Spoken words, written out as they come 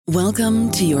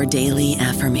Welcome to your daily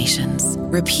affirmations.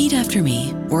 Repeat after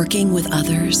me. Working with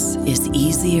others is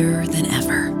easier than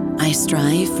ever. I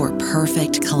strive for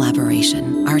perfect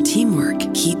collaboration. Our teamwork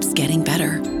keeps getting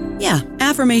better. Yeah,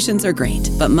 affirmations are great,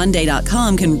 but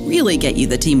Monday.com can really get you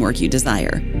the teamwork you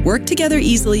desire. Work together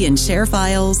easily and share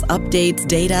files, updates,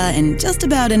 data, and just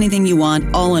about anything you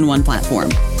want all in one platform.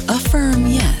 Affirm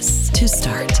yes to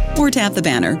start, or tap the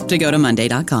banner to go to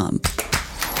Monday.com.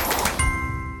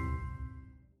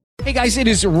 Hey guys, it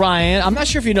is Ryan. I'm not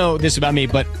sure if you know this about me,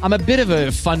 but I'm a bit of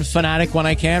a fun fanatic when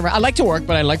I can. I like to work,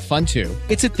 but I like fun too.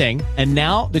 It's a thing. And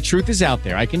now the truth is out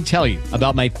there. I can tell you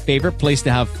about my favorite place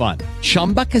to have fun.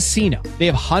 Chumba Casino. They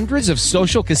have hundreds of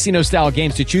social casino style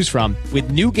games to choose from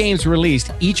with new games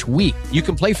released each week. You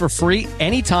can play for free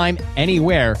anytime,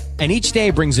 anywhere. And each day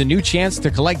brings a new chance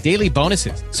to collect daily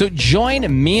bonuses. So join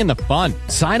me in the fun.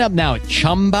 Sign up now at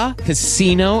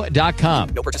ChumbaCasino.com.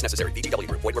 No purchase necessary. VGW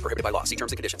Group. Void where prohibited by law. See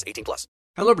terms and conditions. 18+.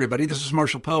 Hello, everybody. This is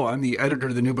Marshall Poe. I'm the editor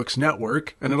of the New Books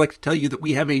Network, and I'd like to tell you that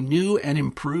we have a new and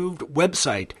improved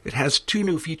website. It has 2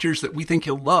 new features that we think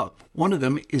you'll love. One of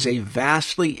them is a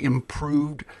vastly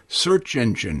improved search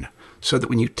engine, so that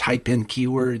when you type in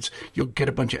keywords, you'll get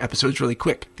a bunch of episodes really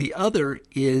quick. The other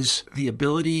is the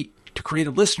ability to create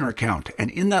a listener account. And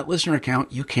in that listener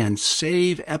account, you can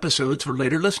save episodes for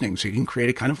later listening. So you can create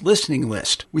a kind of listening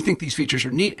list. We think these features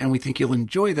are neat and we think you'll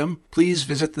enjoy them. Please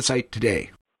visit the site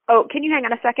today. Oh, can you hang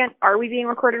on a second? Are we being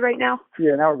recorded right now?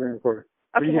 Yeah, now we're being recorded.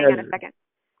 Okay, hang on a second.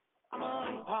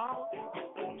 Oh,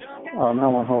 now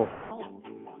I'm on hold.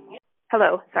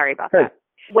 Hello, sorry about that.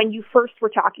 When you first were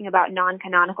talking about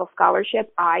non-canonical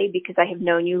scholarship, because I have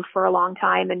known you for a long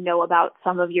time and know about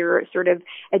some of your sort of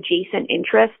adjacent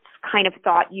interests, kind of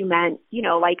thought you meant,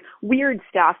 like weird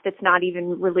stuff that's not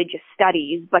even religious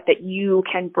studies, but that you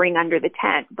can bring under the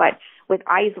tent. But with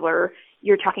Eisler,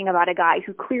 you're talking about a guy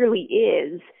who clearly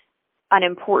is an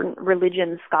important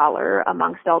religion scholar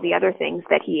amongst all the other things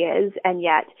that he is, and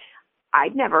yet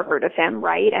I'd never heard of him,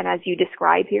 right? And as you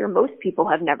describe here, most people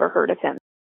have never heard of him.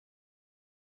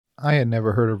 I had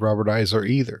never heard of Robert Eisler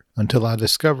either until I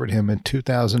discovered him in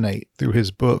 2008 through his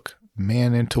book,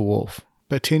 Man into Wolf.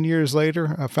 But 10 years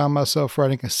later, I found myself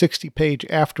writing a 60-page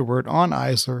afterword on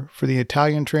Eisler for the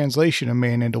Italian translation of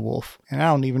Man into Wolf, and I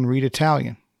don't even read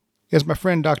Italian. As my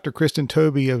friend Dr. Kristen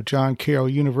Tobey of John Carroll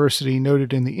University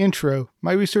noted in the intro,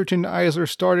 my research into Eisler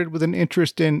started with an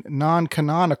interest in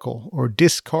non-canonical or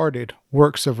discarded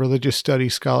works of religious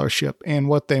studies scholarship and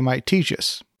what they might teach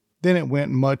us. Then it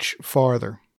went much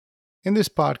farther. In this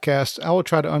podcast, I will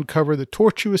try to uncover the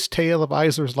tortuous tale of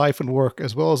Eisler's life and work,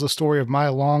 as well as the story of my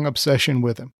long obsession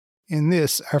with him. In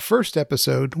this, our first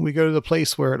episode, we go to the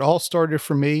place where it all started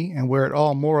for me and where it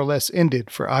all more or less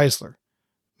ended for Eisler.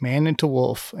 Man into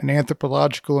Wolf, an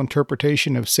anthropological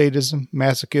interpretation of sadism,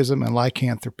 masochism, and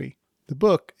lycanthropy. The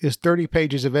book is 30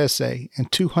 pages of essay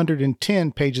and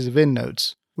 210 pages of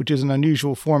endnotes, which is an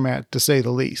unusual format to say the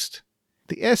least.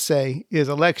 The essay is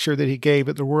a lecture that he gave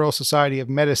at the Royal Society of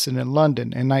Medicine in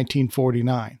London in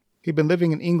 1949. He'd been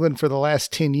living in England for the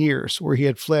last 10 years, where he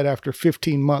had fled after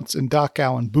 15 months in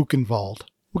Dachau and Buchenwald.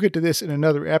 We'll get to this in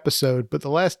another episode, but the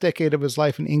last decade of his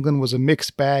life in England was a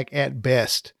mixed bag at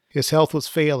best. His health was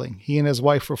failing. He and his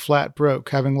wife were flat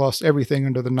broke, having lost everything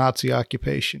under the Nazi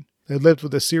occupation. They lived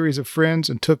with a series of friends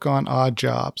and took on odd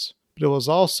jobs. But it was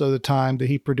also the time that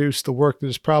he produced the work that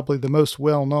is probably the most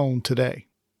well-known today.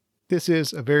 This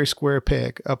is A Very Square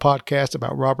Peg, a podcast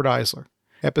about Robert Eisler.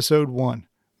 Episode 1,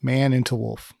 Man into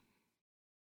Wolf.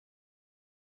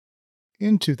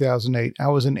 In 2008, I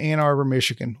was in Ann Arbor,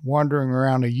 Michigan, wandering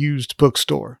around a used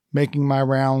bookstore, making my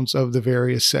rounds of the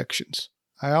various sections.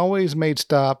 I always made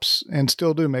stops, and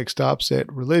still do make stops,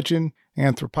 at religion,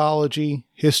 anthropology,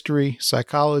 history,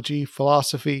 psychology,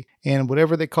 philosophy, and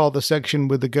whatever they call the section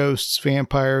with the ghosts,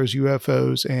 vampires,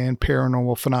 UFOs, and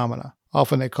paranormal phenomena.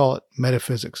 Often they call it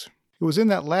metaphysics. It was in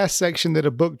that last section that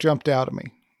a book jumped out at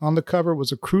me. On the cover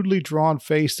was a crudely drawn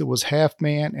face that was half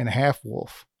man and half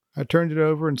wolf. I turned it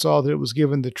over and saw that it was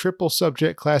given the triple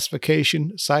subject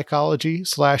classification,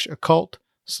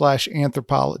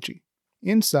 psychology/occult/anthropology.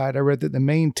 Inside, I read that the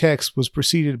main text was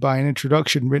preceded by an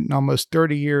introduction written almost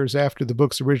 30 years after the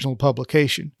book's original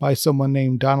publication by someone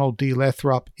named Donald D.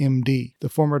 Lathrop, M.D., the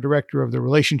former director of the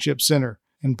Relationship Center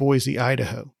in Boise,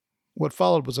 Idaho. What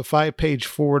followed was a 5-page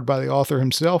foreword by the author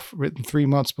himself, written 3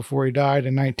 months before he died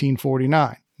in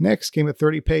 1949. Next came a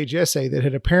 30-page essay that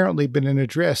had apparently been an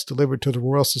address delivered to the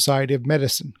Royal Society of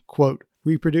Medicine, quote,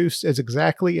 reproduced as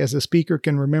exactly as the speaker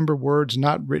can remember words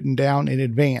not written down in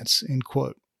advance, end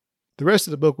quote. The rest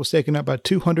of the book was taken up by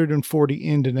 240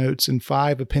 endnotes and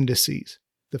 5 appendices.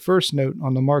 The first note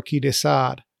on the Marquis de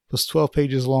Sade, was 12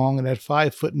 pages long and had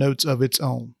 5 footnotes of its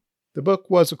own. The book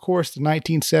was, of course, the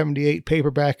 1978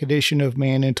 paperback edition of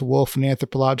Man into Wolf, an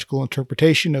Anthropological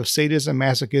Interpretation of Sadism,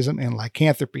 Masochism, and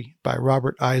Lycanthropy by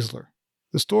Robert Eisler.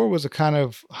 The store was a kind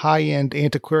of high-end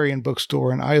antiquarian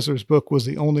bookstore, and Eisler's book was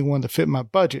the only one that fit my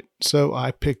budget, so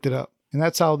I picked it up. And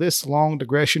that's how this long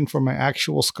digression from my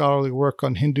actual scholarly work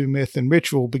on Hindu myth and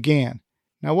ritual began.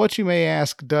 Now, what you may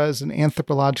ask, does an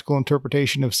anthropological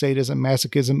interpretation of sadism,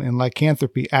 masochism, and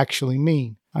lycanthropy actually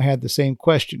mean? I had the same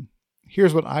question.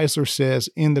 Here's what Eisler says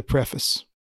in the preface.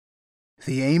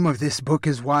 The aim of this book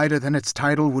is wider than its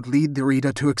title would lead the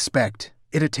reader to expect.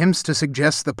 It attempts to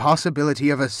suggest the possibility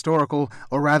of a historical,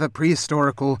 or rather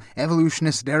prehistorical,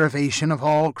 evolutionist derivation of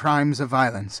all crimes of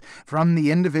violence, from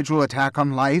the individual attack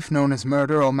on life known as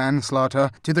murder or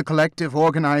manslaughter to the collective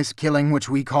organized killing which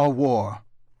we call war.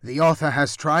 The author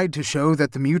has tried to show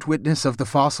that the mute witness of the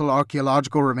fossil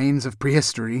archaeological remains of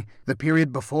prehistory, the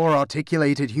period before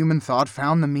articulated human thought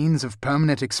found the means of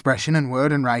permanent expression in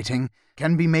word and writing,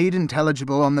 can be made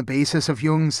intelligible on the basis of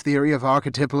Jung's theory of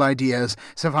archetypal ideas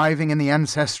surviving in the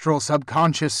ancestral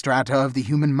subconscious strata of the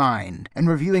human mind, and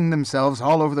revealing themselves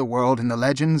all over the world in the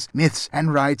legends, myths,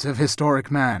 and rites of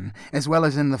historic man, as well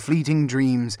as in the fleeting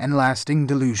dreams and lasting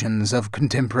delusions of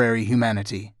contemporary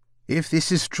humanity. If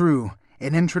this is true,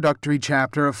 an introductory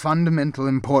chapter of fundamental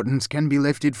importance can be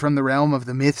lifted from the realm of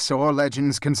the myths or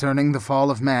legends concerning the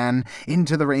fall of man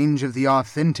into the range of the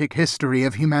authentic history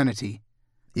of humanity.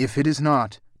 If it is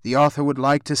not, the author would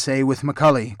like to say with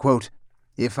Macaulay, quote,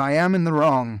 "If I am in the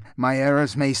wrong, my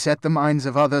errors may set the minds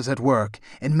of others at work,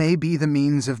 and may be the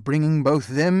means of bringing both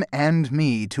them and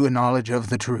me to a knowledge of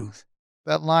the truth."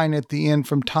 That line at the end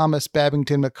from Thomas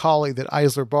Babington Macaulay that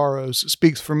Eisler borrows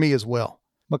speaks for me as well.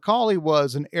 Macaulay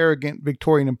was an arrogant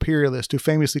Victorian imperialist who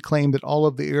famously claimed that all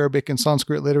of the Arabic and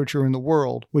Sanskrit literature in the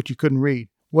world, which you couldn't read,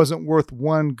 wasn't worth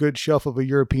one good shelf of a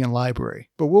European library.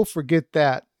 But we'll forget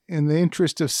that in the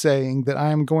interest of saying that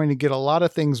I am going to get a lot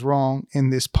of things wrong in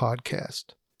this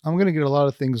podcast. I'm going to get a lot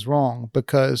of things wrong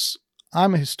because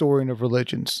I'm a historian of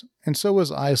religions, and so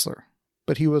was Eisler.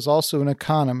 But he was also an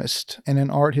economist and an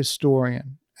art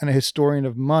historian and a historian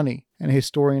of money and a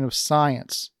historian of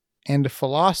science and a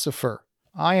philosopher.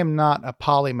 I am not a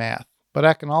polymath, but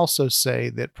I can also say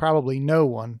that probably no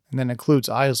one, and that includes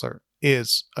Eisler,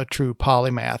 is a true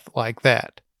polymath like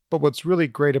that. But what's really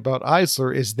great about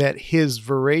Eisler is that his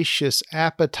voracious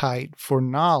appetite for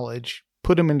knowledge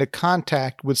put him into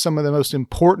contact with some of the most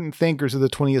important thinkers of the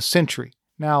 20th century.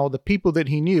 Now, the people that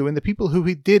he knew and the people who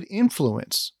he did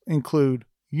influence include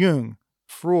Jung,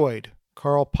 Freud,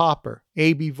 Karl Popper,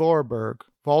 A.B. Warburg,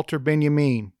 Walter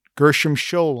Benjamin, Gershom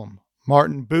Scholem,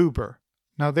 Martin Buber.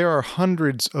 Now, there are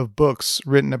hundreds of books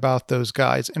written about those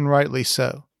guys, and rightly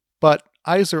so. But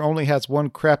Eisler only has one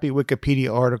crappy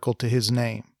Wikipedia article to his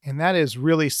name. And that is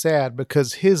really sad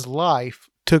because his life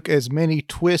took as many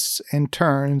twists and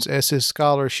turns as his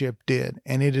scholarship did,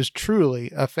 and it is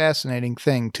truly a fascinating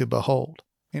thing to behold.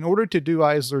 In order to do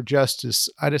Eisler justice,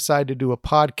 I decided to do a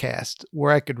podcast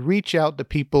where I could reach out to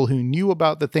people who knew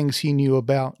about the things he knew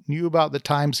about the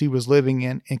times he was living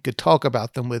in, and could talk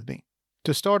about them with me.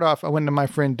 To start off, I went to my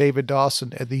friend David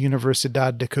Dawson at the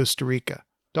Universidad de Costa Rica.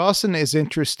 Dawson is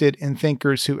interested in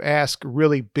thinkers who ask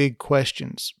really big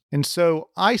questions. And so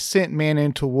I sent Man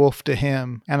into Wolf to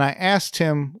him, and I asked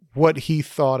him what he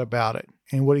thought about it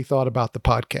and what he thought about the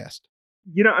podcast.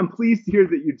 You know, I'm pleased to hear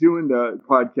that you're doing the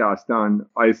podcast on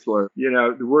Eisler. You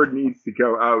know, the word needs to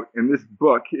go out, and this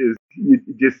book is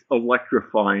just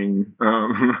electrifying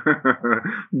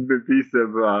the piece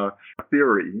of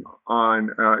theory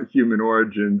on human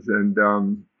origins,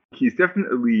 and he's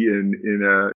definitely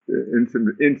in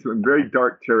some very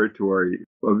dark territory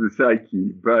of the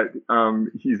psyche, but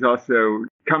he's also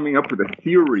coming up with a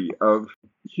theory of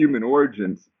human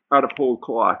origins out of whole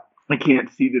cloth. I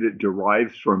can't see that it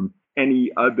derives from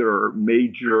any other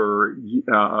major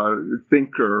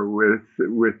thinker with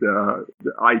the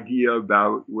idea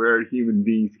about where human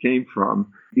beings came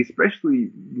from, especially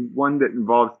one that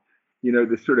involves, you know,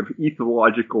 this sort of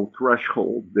ethological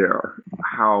threshold there,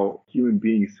 how human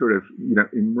beings sort of, you know,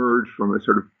 emerge from a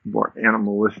sort of more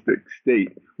animalistic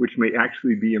state, which may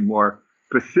actually be a more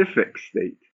pacific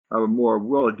state, a more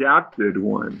well-adapted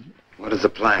one. What is the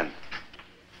plan?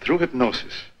 Through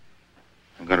hypnosis,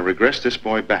 I'm going to regress this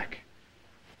boy back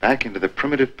into the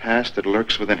primitive past that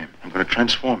lurks within him. I'm going to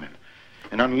transform him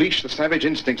and unleash the savage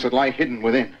instincts that lie hidden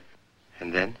within.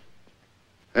 And then?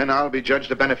 Then I'll be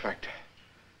judged a benefactor.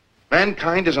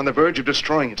 Mankind is on the verge of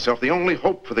destroying itself. The only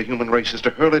hope for the human race is to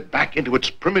hurl it back into its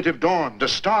primitive dawn, to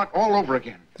start all over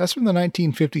again. That's from the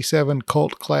 1957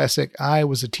 cult classic I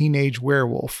Was a Teenage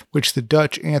Werewolf, which the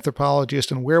Dutch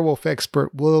anthropologist and werewolf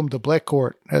expert Willem de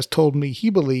Bleckhoort has told me he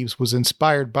believes was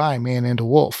inspired by Man and a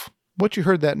Wolf. What you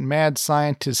heard that mad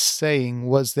scientist saying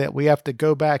was that we have to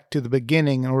go back to the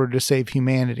beginning in order to save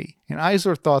humanity. And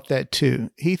Eisler thought that too.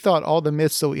 He thought all the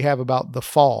myths that we have about the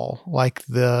fall, like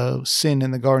the sin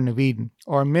in the Garden of Eden,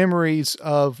 are memories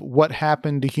of what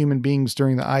happened to human beings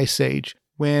during the Ice Age,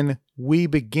 when we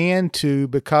began to,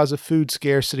 because of food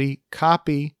scarcity,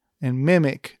 copy and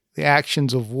mimic the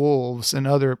actions of wolves and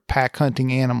other pack-hunting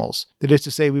animals. That is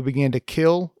to say, we began to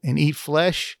kill and eat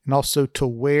flesh, and also to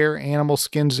wear animal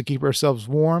skins to keep ourselves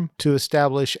warm, to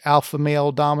establish alpha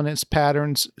male dominance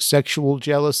patterns, sexual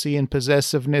jealousy and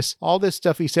possessiveness. All this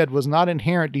stuff, he said, was not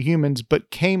inherent to humans,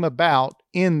 but came about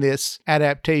in this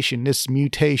adaptation, this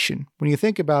mutation. When you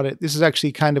think about it, this is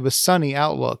actually kind of a sunny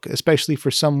outlook, especially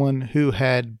for someone who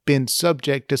had been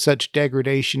subject to such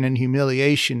degradation and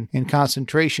humiliation in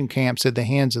concentration camps at the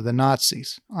hands of the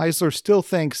Nazis. Eisler still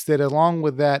thinks that along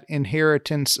with that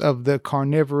inheritance of the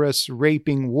carnivorous,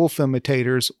 raping wolf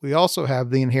imitators, we also have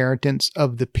the inheritance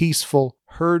of the peaceful,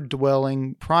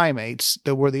 herd-dwelling primates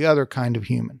that were the other kind of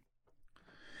human.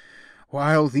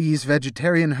 While these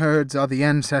vegetarian herds are the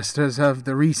ancestors of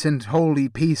the recent wholly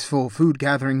peaceful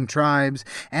food-gathering tribes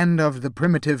and of the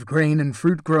primitive grain and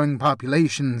fruit-growing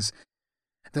populations,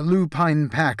 the lupine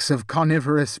packs of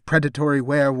carnivorous predatory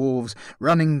werewolves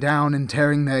running down and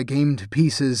tearing their game to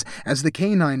pieces as the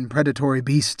canine predatory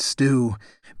beasts do,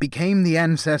 became the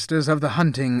ancestors of the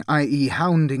hunting, i.e.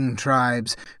 hounding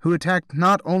tribes, who attacked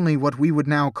not only what we would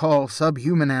now call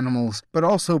subhuman animals, but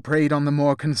also preyed on the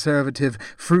more conservative,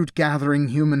 fruit-gathering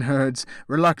human herds,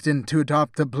 reluctant to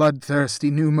adopt the bloodthirsty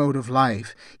new mode of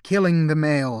life, killing the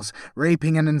males,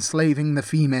 raping and enslaving the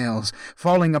females,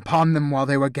 falling upon them while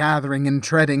they were gathering and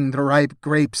treading the ripe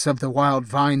grapes of the wild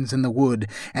vines in the wood,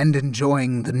 and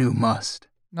enjoying the new must.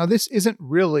 Now, this isn't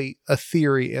really a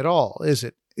theory at all, is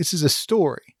it? This is a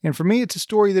story. And for me, it's a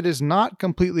story that is not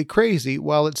completely crazy,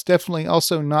 while it's definitely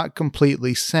also not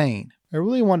completely sane. I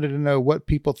really wanted to know what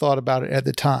people thought about it at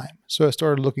the time, so I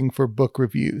started looking for book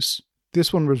reviews.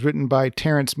 This one was written by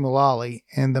Terence Mullally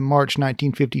in the March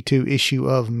 1952 issue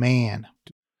of Man.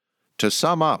 To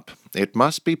sum up, it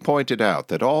must be pointed out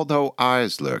that although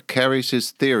Eisler carries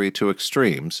his theory to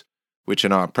extremes, which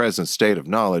in our present state of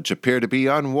knowledge appear to be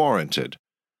unwarranted,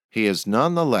 he has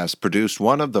nonetheless produced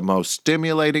one of the most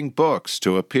stimulating books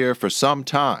to appear for some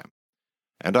time,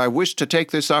 and I wish to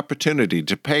take this opportunity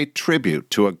to pay tribute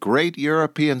to a great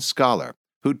European scholar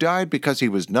who died because he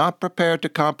was not prepared to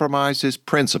compromise his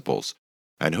principles,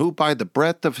 and who, by the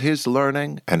breadth of his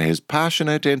learning and his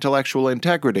passionate intellectual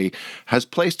integrity, has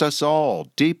placed us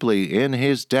all deeply in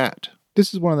his debt.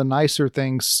 This is one of the nicer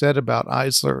things said about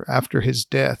Eisler after his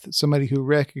death. Somebody who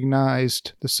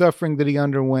recognized the suffering that he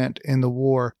underwent in the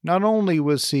war. Not only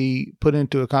was he put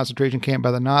into a concentration camp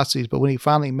by the Nazis, but when he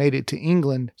finally made it to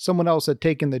England, someone else had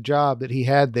taken the job that he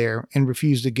had there and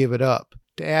refused to give it up.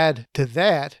 To add to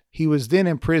that, he was then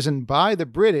imprisoned by the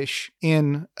British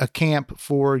in a camp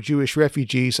for Jewish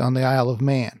refugees on the Isle of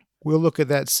Man. We'll look at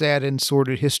that sad and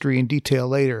sordid history in detail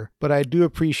later, but I do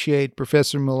appreciate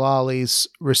Professor Mullally's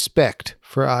respect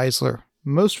for Eisler.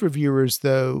 Most reviewers,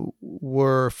 though,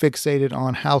 were fixated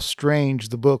on how strange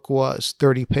the book was,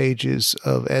 30 pages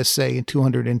of essay and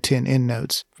 210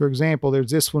 endnotes. For example,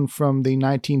 there's this one from the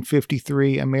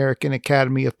 1953 American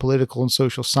Academy of Political and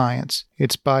Social Science.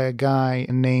 It's by a guy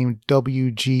named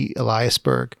W.G.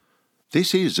 Eliasberg.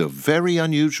 This is a very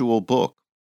unusual book.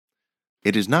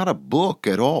 It is not a book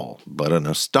at all, but an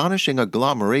astonishing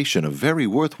agglomeration of very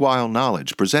worthwhile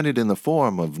knowledge presented in the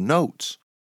form of notes.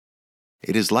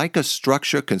 It is like a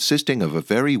structure consisting of a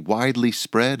very widely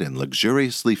spread and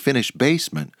luxuriously finished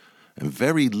basement, and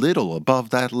very little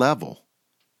above that level.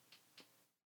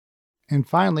 And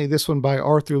finally, this one by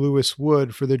Arthur Lewis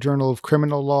Wood for the Journal of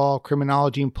Criminal Law,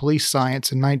 Criminology, and Police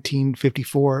Science in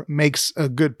 1954 makes a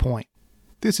good point.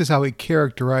 This is how he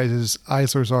characterizes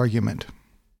Eisler's argument.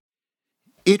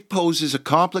 It poses a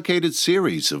complicated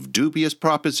series of dubious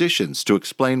propositions to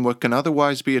explain what can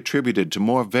otherwise be attributed to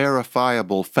more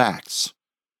verifiable facts.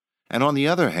 And on the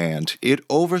other hand, it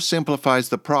oversimplifies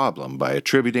the problem by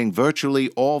attributing virtually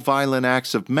all violent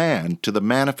acts of man to the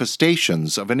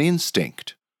manifestations of an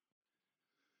instinct.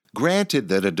 Granted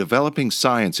that a developing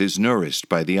science is nourished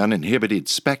by the uninhibited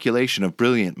speculation of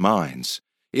brilliant minds,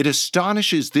 it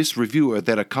astonishes this reviewer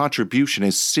that a contribution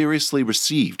is seriously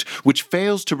received which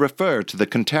fails to refer to the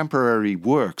contemporary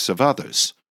works of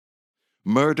others.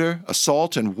 Murder,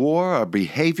 assault, and war are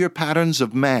behavior patterns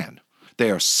of man. They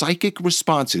are psychic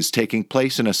responses taking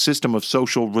place in a system of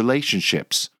social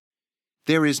relationships.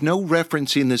 There is no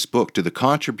reference in this book to the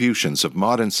contributions of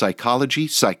modern psychology,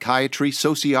 psychiatry,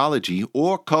 sociology,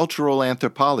 or cultural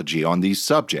anthropology on these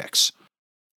subjects.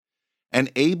 An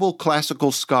able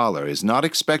classical scholar is not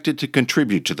expected to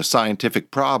contribute to the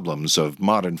scientific problems of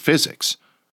modern physics.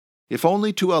 If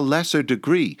only to a lesser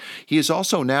degree, he is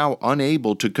also now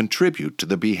unable to contribute to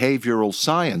the behavioral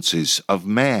sciences of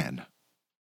man.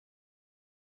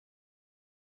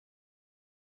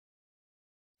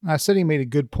 I said he made a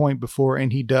good point before,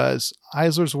 and he does.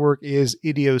 Eisler's work is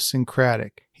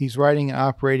idiosyncratic. He's writing and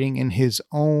operating in his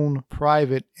own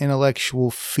private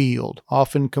intellectual field,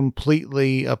 often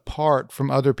completely apart from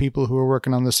other people who are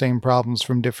working on the same problems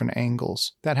from different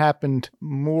angles. That happened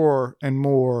more and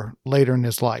more later in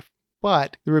his life.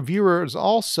 But the reviewer is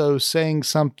also saying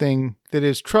something that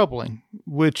is troubling,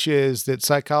 which is that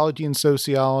psychology and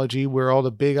sociology, where all the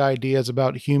big ideas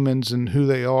about humans and who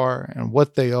they are and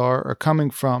what they are coming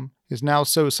from, is now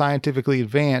so scientifically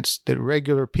advanced that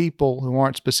regular people who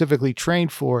aren't specifically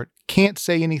trained for it can't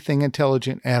say anything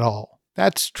intelligent at all.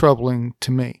 That's troubling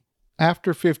to me.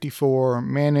 After 54,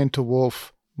 Man into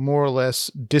Wolf more or less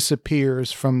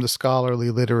disappears from the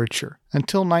scholarly literature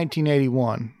until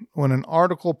 1981, when an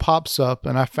article pops up,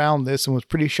 and I found this and was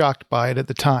pretty shocked by it at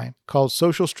the time, called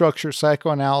Social Structure,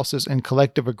 Psychoanalysis, and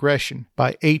Collective Aggression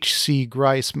by H.C.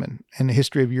 Greisman and the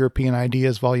History of European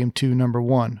Ideas, Volume 2, Number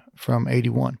 1, from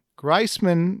 81.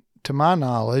 Greisman, to my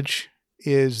knowledge,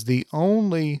 is the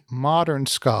only modern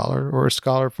scholar, or a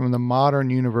scholar from the modern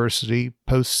university,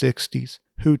 post-60s,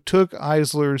 who took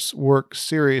Eisler's work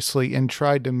seriously and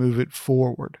tried to move it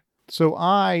forward. So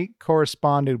I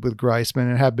corresponded with Greisman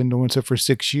and have been doing so for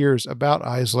 6 years about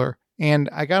Eisler, and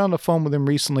I got on the phone with him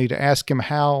recently to ask him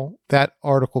how that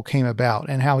article came about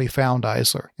and how he found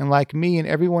Eisler. And like me and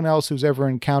everyone else who's ever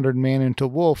encountered Man into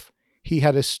Wolf, he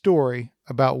had a story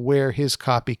about where his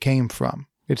copy came from.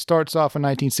 It starts off in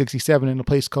 1967 in a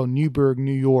place called Newburgh,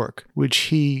 New York, which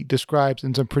he describes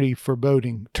in some pretty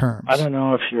foreboding terms. I don't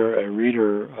know if you're a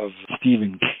reader of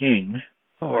Stephen King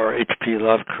or H.P.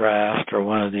 Lovecraft or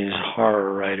one of these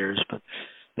horror writers, but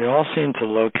they all seem to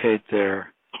locate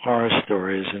their horror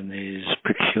stories in these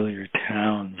peculiar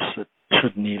towns that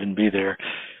shouldn't even be there.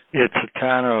 It's a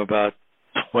town of about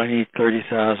 20,000,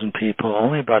 30,000 people,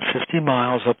 only about 50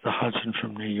 miles up the Hudson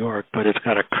from New York, but it's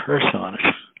got a curse on it.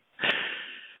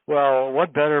 Well,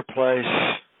 what better place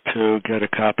to get a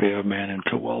copy of Man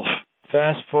into Wolf?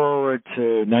 Fast forward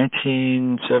to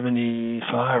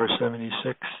 1975 or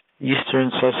 76,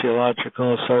 Eastern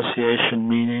Sociological Association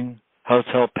meeting,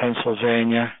 Hotel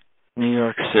Pennsylvania, New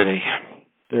York City.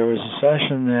 There was a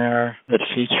session there that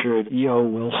featured E.O.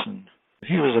 Wilson.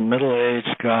 He was a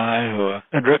middle-aged guy who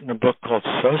had written a book called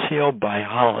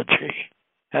Sociobiology.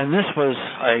 And this was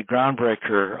a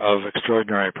groundbreaker of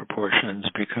extraordinary proportions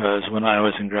because when I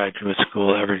was in graduate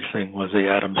school, everything was the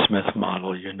Adam Smith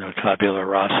model, tabula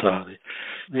rasa.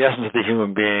 The essence of the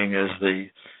human being is the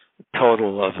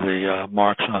total of the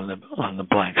marks on the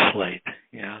blank slate.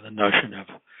 The notion of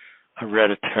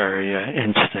hereditary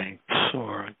instincts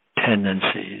or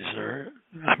tendencies or,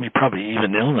 probably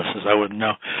even illnesses, I wouldn't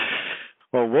know.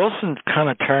 Well, Wilson kind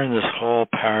of turned this whole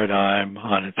paradigm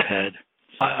on its head.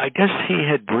 I guess he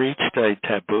had breached a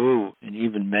taboo in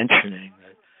even mentioning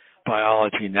that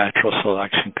biology, natural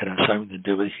selection could have something to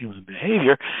do with human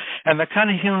behavior. And the kind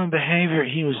of human behavior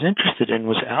he was interested in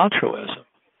was altruism.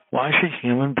 Why should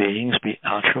human beings be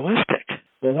altruistic?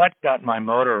 Well, that got my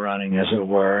motor running, as it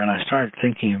were, and I started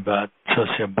thinking about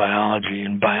sociobiology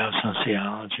and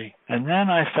biosociology. And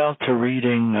then I fell to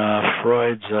reading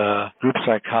Freud's group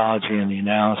psychology and the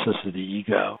analysis of the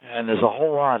ego. And there's a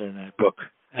whole lot in that book.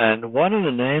 And one of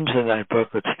the names in that book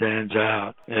that stands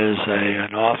out is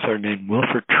an author named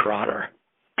Wilford Trotter.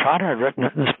 Trotter had written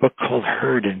this book called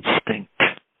Herd Instinct.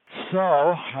 So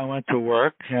I went to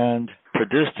work and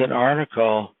produced an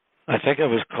article, I think it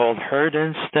was called Herd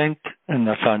Instinct and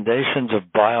the Foundations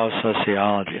of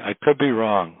Biosociology. I could be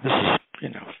wrong. This is,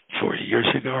 40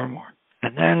 years ago or more.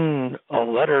 And then a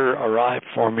letter arrived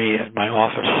for me at my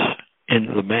office in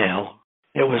the mail.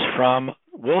 It was from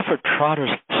Wilford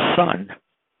Trotter's son,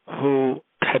 who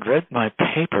had read my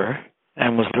paper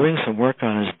and was doing some work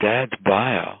on his dad's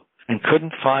bio and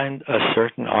couldn't find a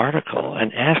certain article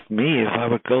and asked me if I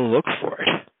would go look for it.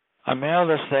 I mailed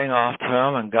this thing off to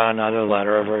him and got another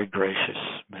letter, a very gracious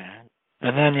man.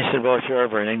 And then he said, well, if you're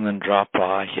ever in England, drop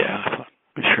by. Yeah, I thought,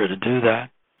 be sure to do that.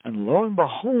 And lo and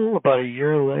behold, about a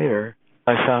year later,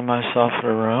 I found myself in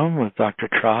a room with Dr.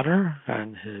 Trotter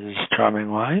and his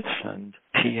charming wife and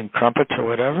tea and crumpets or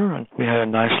whatever, and we had a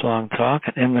nice long talk.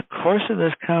 And in the course of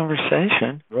this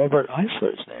conversation, Robert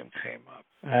Eisler's name came up,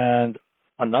 and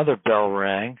another bell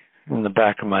rang in the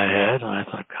back of my head, and I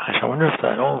thought, gosh, I wonder if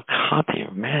that old copy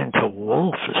of Man to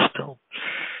Wolf is still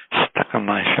stuck on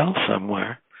my shelf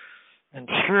somewhere. And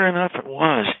sure enough, it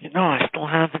was. I still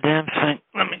have the damn thing.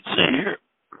 Let me see here.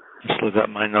 Just look at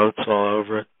my notes all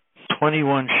over it.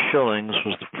 21 shillings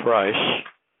was the price,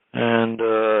 and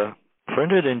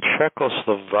printed in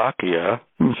Czechoslovakia.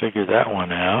 Figure that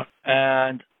one out.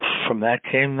 And from that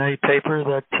came the paper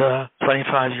that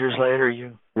 25 years later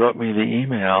you wrote me the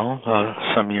email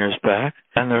some years back,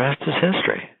 and the rest is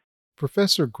history.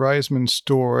 Professor Greisman's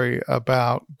story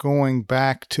about going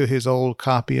back to his old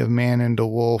copy of Man and the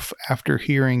Wolf after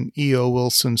hearing E.O.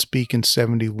 Wilson speak in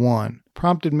 1971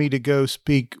 prompted me to go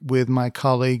speak with my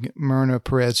colleague Myrna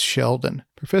Perez Sheldon.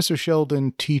 Professor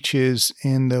Sheldon teaches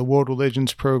in the World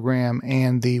Religions program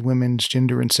and the Women's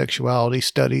Gender and Sexuality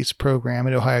Studies program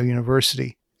at Ohio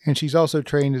University, and she's also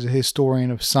trained as a historian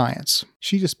of science.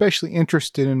 She's especially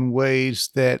interested in ways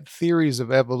that theories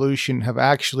of evolution have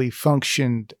actually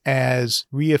functioned as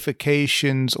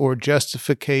reifications or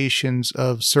justifications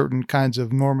of certain kinds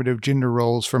of normative gender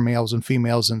roles for males and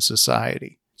females in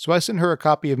society. So I sent her a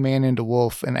copy of Man and the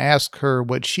Wolf and asked her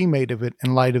what she made of it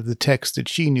in light of the text that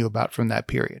she knew about from that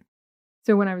period.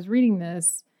 So when I was reading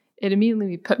this, it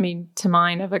immediately put me to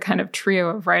mind of a kind of trio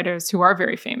of writers who are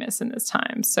very famous in this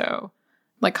time. So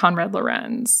like Konrad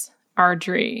Lorenz,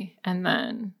 Ardrey, and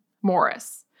then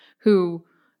Morris, who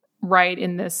write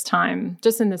in this time,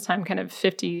 just in this time, kind of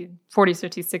 40s,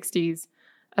 50s, 60s,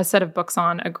 a set of books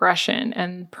on aggression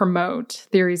and promote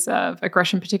theories of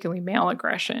aggression, particularly male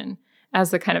aggression,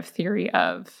 as the kind of theory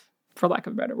of, for lack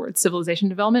of a better word, civilization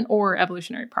development or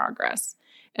evolutionary progress.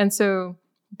 And so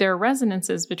there are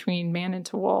resonances between Man and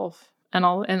to Wolf and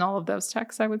all of those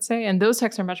texts, I would say. And those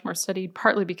texts are much more studied,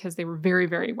 partly because they were very,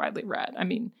 very widely read. I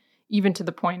mean, even to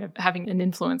the point of having an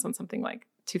influence on something like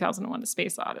 2001: A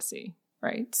Space Odyssey,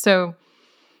 right? So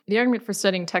the argument for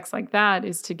studying texts like that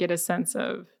is to get a sense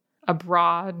of a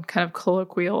broad kind of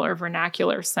colloquial or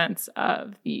vernacular sense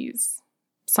of these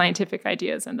scientific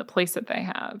ideas and the place that they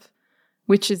have,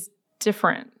 which is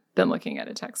different than looking at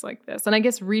a text like this. And I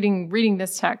guess reading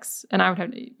this text, and I would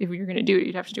have to, if you're going to do it,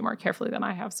 you'd have to do more carefully than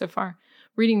I have so far.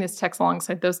 Reading this text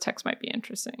alongside those texts might be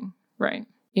interesting, right?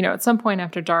 At some point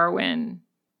after Darwin,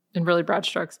 in really broad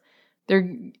strokes, there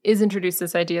is introduced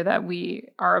this idea that we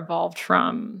are evolved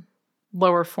from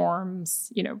lower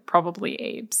forms, probably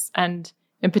apes. And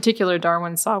in particular,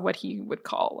 Darwin saw what he would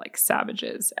call like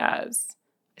savages as,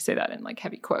 I say that in like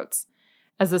heavy quotes,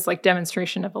 as this like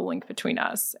demonstration of a link between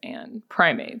us and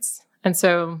primates. And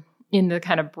so in the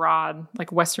kind of broad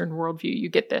like Western worldview, you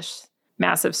get this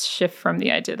massive shift from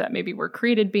the idea that maybe we're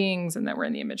created beings and that we're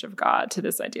in the image of God to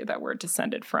this idea that we're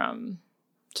descended from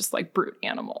just like brute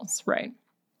animals, right?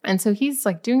 And so he's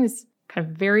like doing this kind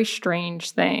of very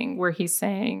strange thing where he's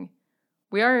saying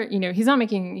we are, he's not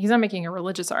making a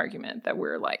religious argument that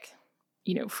we're like,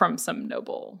 from some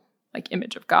noble like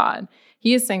image of God.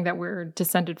 He is saying that we're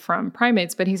descended from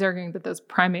primates, but he's arguing that those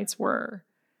primates were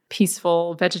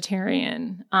peaceful,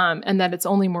 vegetarian, and that it's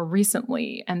only more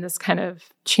recently and this kind of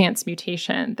chance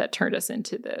mutation that turned us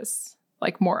into this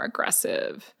like more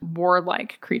aggressive,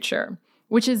 warlike creature,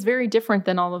 which is very different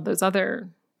than all of those other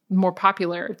more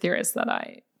popular theorists that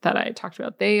I talked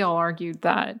about. They all argued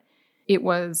that it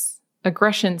was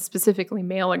aggression, specifically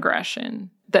male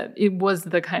aggression, that it was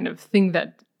the kind of thing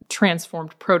that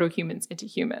transformed proto-humans into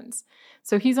humans.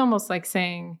 So he's almost like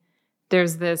saying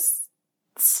there's this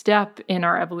step in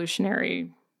our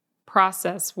evolutionary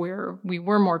process where we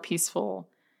were more peaceful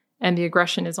and the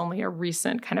aggression is only a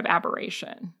recent kind of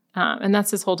aberration. And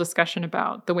that's this whole discussion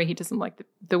about the way he doesn't like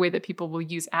the way that people will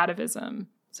use atavism,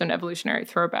 so an evolutionary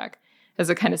throwback, as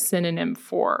a kind of synonym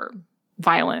for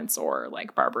violence or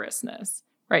like barbarousness,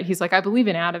 right? He's like, I believe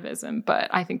in atavism, but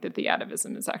I think that the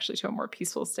atavism is actually to a more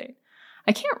peaceful state.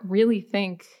 I can't really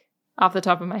think off the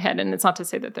top of my head, and it's not to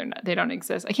say that they don't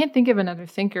exist. I can't think of another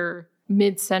thinker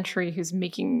mid-century who's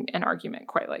making an argument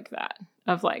quite like that,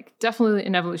 of like definitely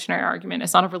an evolutionary argument.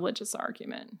 It's not a religious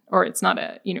argument, or it's not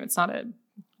a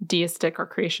deistic or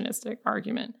creationistic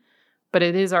argument, but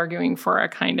it is arguing for a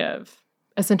kind of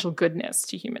essential goodness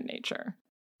to human nature.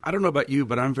 I don't know about you,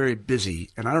 but I'm very busy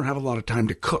and I don't have a lot of time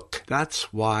to cook.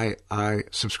 That's why I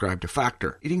subscribe to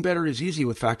Factor. Eating better is easy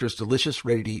with Factor's delicious,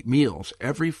 ready-to-eat meals.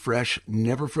 Every fresh,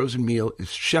 never frozen meal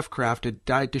is chef-crafted,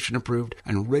 dietitian approved,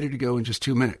 and ready to go in just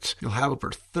 2 minutes. You'll have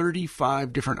over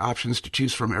 35 different options to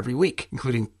choose from every week,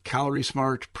 including Calorie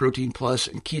Smart, Protein Plus,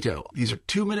 and Keto. These are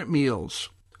 2-minute meals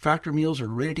Factor meals are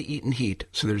ready to eat and heat,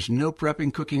 so there's no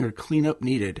prepping, cooking, or cleanup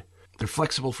needed. They're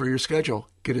flexible for your schedule.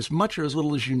 Get as much or as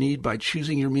little as you need by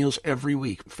choosing your meals every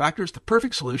week. Factor is the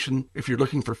perfect solution if you're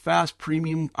looking for fast,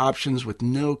 premium options with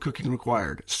no cooking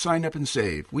required. Sign up and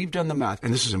save. We've done the math,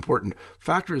 and this is important.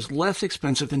 Factor is less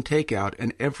expensive than takeout,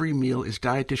 and every meal is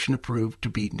dietitian approved to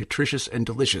be nutritious and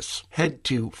delicious. Head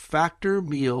to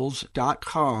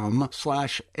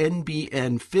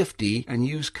factormeals.com/NBN50 and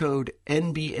use code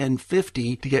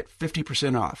NBN50 to get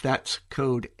 50% off. That's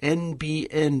code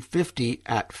NBN50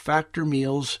 at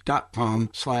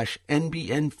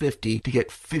factormeals.com/NBN50 to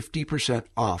get 50%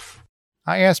 off.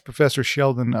 I asked Professor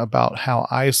Sheldon about how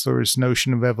Eisler's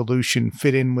notion of evolution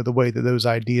fit in with the way that those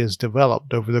ideas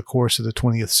developed over the course of the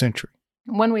 20th century.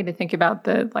 One way to think about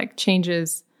the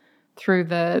changes through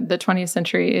the 20th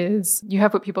century is you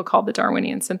have what people call the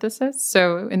Darwinian synthesis.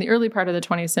 So in the early part of the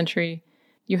 20th century,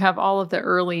 you have all of the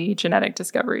early genetic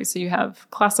discoveries. So you have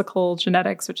classical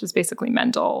genetics, which is basically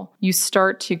Mendel. You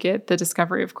start to get the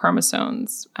discovery of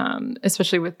chromosomes,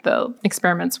 especially with the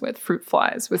experiments with fruit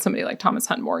flies with somebody like Thomas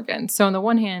Hunt Morgan. So on the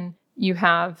one hand, you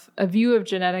have a view of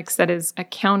genetics that is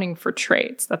accounting for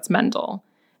traits. That's Mendel.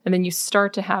 And then you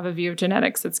start to have a view of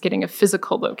genetics that's getting a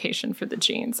physical location for the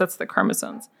genes. That's the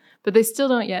chromosomes. But they still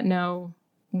don't yet know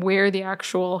where the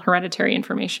actual hereditary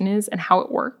information is and how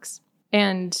it works.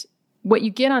 And what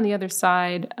you get on the other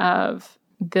side of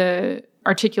the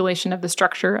articulation of the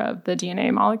structure of the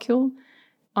DNA molecule,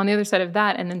 on the other side of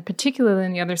that, and then particularly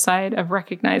on the other side of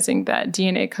recognizing that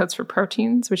DNA codes for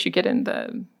proteins, which you get in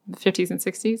the 50s and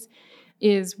 60s,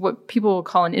 is what people will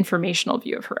call an informational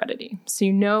view of heredity. So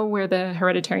you know where the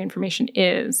hereditary information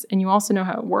is, and you also know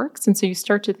how it works. And so you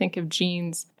start to think of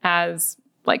genes as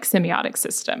like semiotic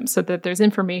systems, so that there's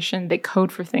information, they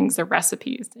code for things, they're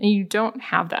recipes. And you don't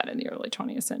have that in the early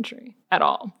 20th century at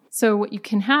all. So what you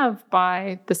can have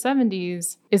by the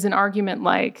 70s is an argument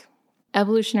like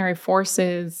evolutionary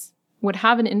forces would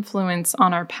have an influence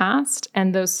on our past,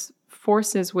 and those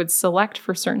forces would select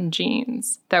for certain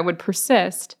genes that would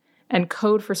persist and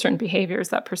code for certain behaviors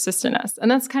that persist in us. And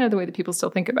that's kind of the way that people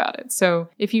still think about it. So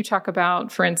if you talk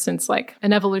about, for instance, like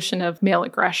an evolution of male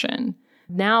aggression,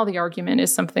 now the argument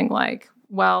is something like,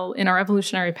 well, in our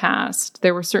evolutionary past,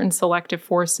 there were certain selective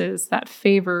forces that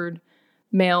favored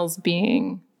males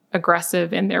being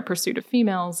aggressive in their pursuit of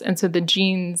females. And so the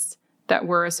genes that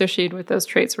were associated with those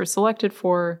traits were selected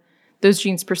for. Those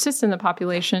genes persist in the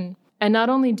population. And not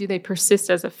only do they persist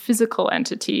as a physical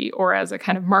entity or as a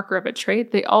kind of marker of a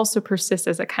trait, they also persist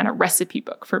as a kind of recipe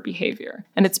book for behavior.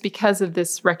 And it's because of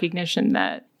this recognition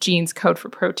that genes code for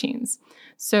proteins.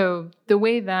 So the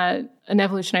way that an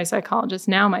evolutionary psychologist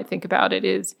now might think about it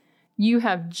is you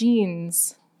have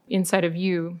genes inside of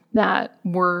you that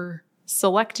were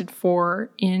selected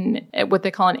for in what they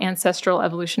call an ancestral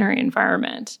evolutionary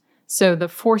environment. So the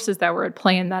forces that were at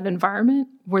play in that environment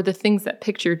were the things that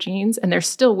picked your genes, and they're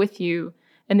still with you,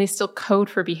 and they still code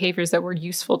for behaviors that were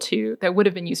useful to you, that would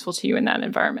have been useful to you in that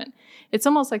environment. It's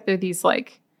almost like they're these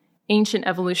like ancient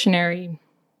evolutionary,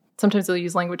 sometimes they'll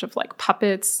use language of like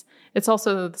puppets. It's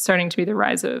also starting to be the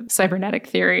rise of cybernetic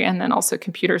theory and then also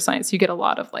computer science. You get a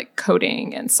lot of like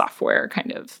coding and software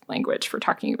kind of language for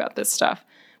talking about this stuff.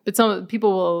 But some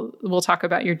people will talk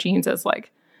about your genes as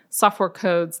like software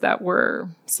codes that were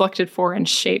selected for and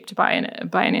shaped by an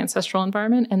ancestral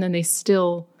environment, and then they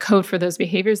still code for those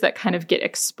behaviors that kind of get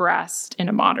expressed in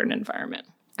a modern environment.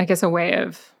 I guess a way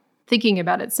of thinking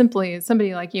about it simply is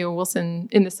somebody like E.O. Wilson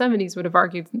in the 70s would have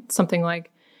argued something like,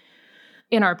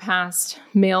 in our past,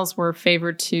 males were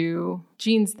favored to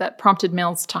genes that prompted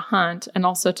males to hunt and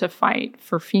also to fight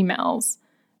for females.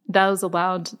 Those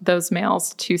allowed those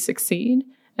males to succeed.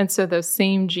 And so those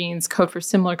same genes code for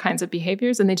similar kinds of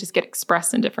behaviors, and they just get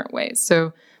expressed in different ways.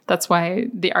 So that's why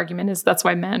the argument is that's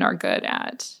why men are good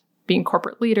at being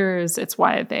corporate leaders. It's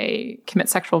why they commit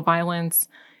sexual violence.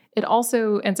 It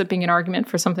also ends up being an argument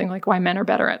for something like why men are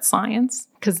better at science,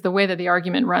 because the way that the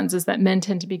argument runs is that men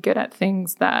tend to be good at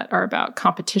things that are about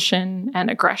competition and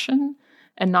aggression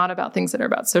and not about things that are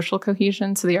about social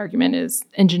cohesion. So the argument is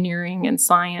engineering and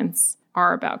science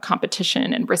are about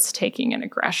competition and risk-taking and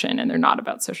aggression, and they're not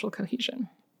about social cohesion.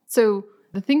 So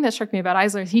the thing that struck me about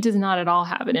Eisler is he does not at all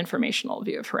have an informational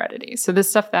view of heredity. So this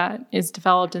stuff that is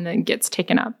developed and then gets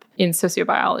taken up in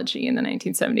sociobiology in the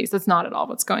 1970s, that's not at all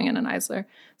what's going on in Eisler.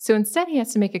 So instead, he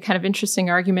has to make a kind of interesting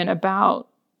argument about,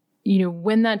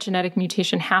 when that genetic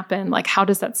mutation happened, like how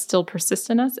does that still persist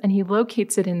in us? And he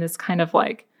locates it in this kind of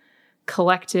like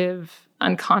collective,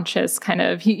 unconscious kind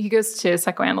of, he goes to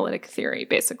psychoanalytic theory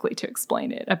basically to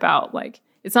explain it about like,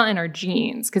 it's not in our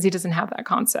genes because he doesn't have that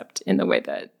concept in the way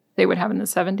that they would have in the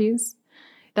 70s.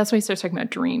 That's why he starts talking about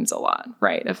dreams a lot,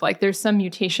 right? Of like, there's some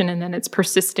mutation and then it's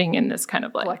persisting in this kind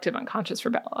of like collective unconscious, for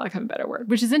lack of a better word,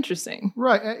 which is interesting.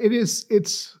 Right. It is.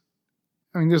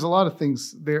 There's a lot of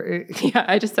things there. Yeah,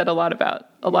 I just said a lot about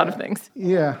a lot of things.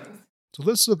 Yeah. So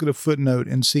let's look at a footnote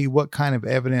and see what kind of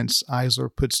evidence Eisler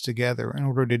puts together in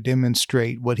order to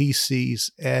demonstrate what he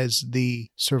sees as the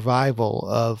survival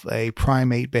of a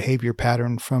primate behavior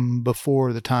pattern from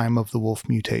before the time of the wolf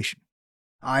mutation.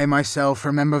 I myself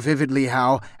remember vividly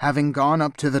how, having gone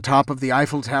up to the top of the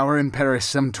Eiffel Tower in Paris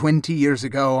some 20 years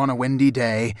ago on a windy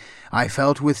day, I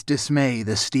felt with dismay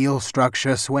the steel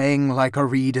structure swaying like a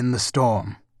reed in the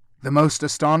storm. The most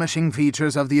astonishing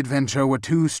features of the adventure were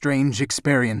two strange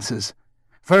experiences.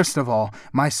 First of all,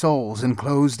 my soles,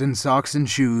 enclosed in socks and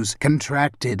shoes,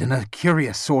 contracted in a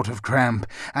curious sort of cramp,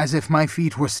 as if my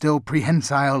feet were still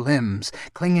prehensile limbs,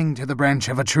 clinging to the branch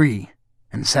of a tree.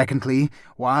 And secondly,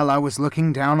 while I was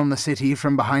looking down on the city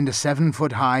from behind a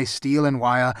 7-foot-high steel and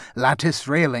wire lattice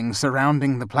railing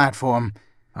surrounding the platform,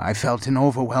 I felt an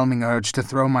overwhelming urge to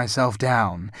throw myself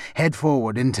down, head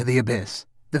forward into the abyss.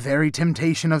 The very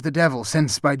temptation of the devil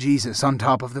sensed by Jesus on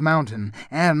top of the mountain,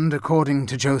 and, according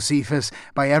to Josephus,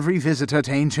 by every visitor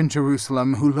to ancient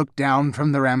Jerusalem who looked down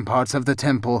from the ramparts of the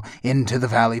temple into the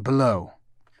valley below.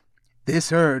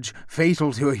 This urge,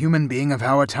 fatal to a human being of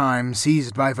our time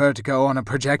seized by vertigo on a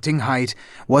projecting height,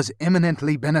 was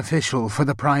eminently beneficial for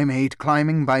the primate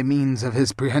climbing by means of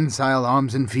his prehensile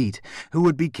arms and feet, who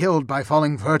would be killed by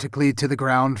falling vertically to the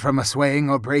ground from a swaying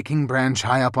or breaking branch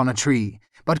high up on a tree,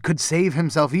 but could save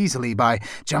himself easily by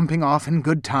jumping off in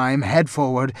good time, head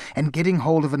forward, and getting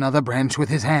hold of another branch with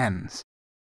his hands.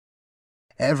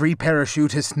 Every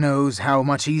parachutist knows how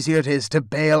much easier it is to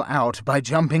bail out by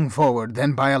jumping forward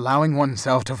than by allowing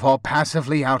oneself to fall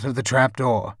passively out of the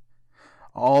trapdoor.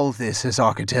 All this is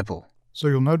archetypal. So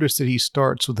you'll notice that he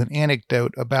starts with an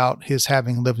anecdote about his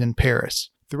having lived in Paris.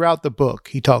 Throughout the book,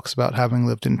 he talks about having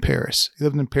lived in Paris. He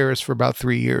lived in Paris for about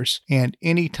 3 years, and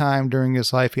any time during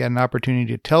his life he had an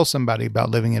opportunity to tell somebody about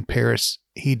living in Paris,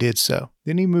 he did so.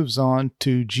 Then he moves on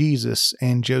to Jesus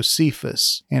and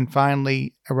Josephus, and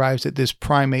finally arrives at this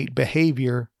primate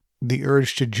behavior, the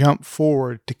urge to jump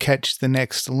forward to catch the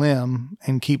next limb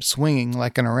and keep swinging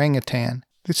like an orangutan.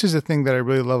 This is a thing that I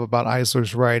really love about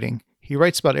Eisler's writing. He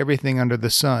writes about everything under the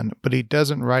sun, but he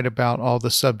doesn't write about all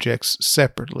the subjects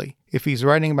separately. If he's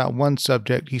writing about one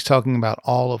subject, he's talking about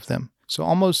all of them. So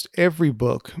almost every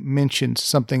book mentions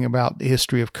something about the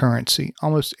history of currency.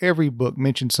 Almost every book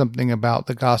mentions something about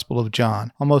the Gospel of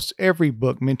John. Almost every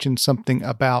book mentions something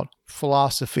about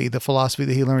philosophy, the philosophy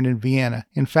that he learned in Vienna.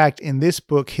 In fact, in this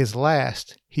book, his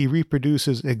last, he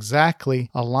reproduces exactly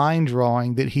a line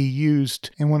drawing that he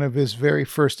used in one of his very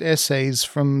first essays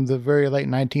from the very late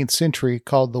 19th century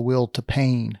called The Will to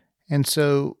Pain. And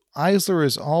so Eisler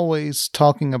is always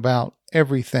talking about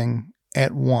everything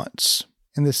at once.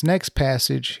 In this next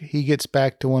passage, he gets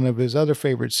back to one of his other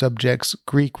favorite subjects,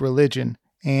 Greek religion,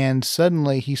 and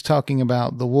suddenly he's talking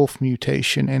about the wolf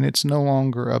mutation, and it's no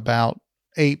longer about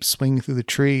apes swinging through the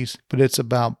trees, but it's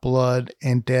about blood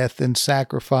and death and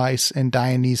sacrifice and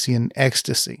Dionysian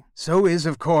ecstasy. So is,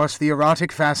 of course, the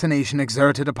erotic fascination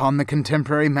exerted upon the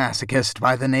contemporary masochist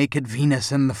by the naked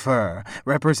Venus in the fur,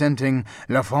 representing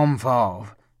La Femme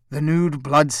Fauve, the nude,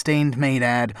 blood-stained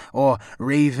maenad, or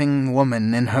raving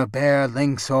woman in her bare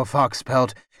lynx or fox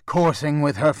pelt, coursing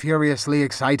with her furiously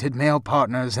excited male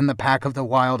partners in the pack of the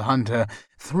wild hunter,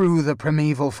 through the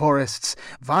primeval forests,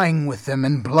 vying with them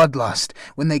in bloodlust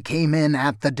when they came in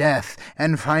at the death,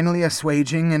 and finally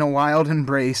assuaging in a wild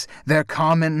embrace their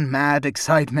common mad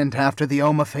excitement after the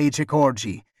omophagic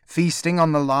orgy, feasting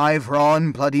on the live, raw,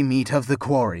 and bloody meat of the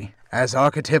quarry. As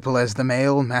archetypal as the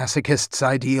male masochist's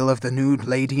ideal of the nude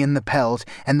lady in the pelt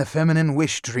and the feminine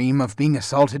wish dream of being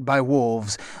assaulted by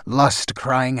wolves, lust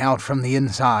crying out from the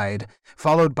inside,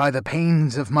 followed by the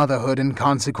pains of motherhood in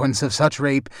consequence of such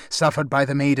rape suffered by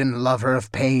the maiden lover of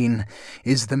pain,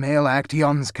 is the male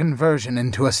Actaeon's conversion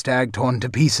into a stag torn to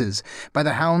pieces by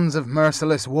the hounds of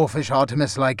merciless wolfish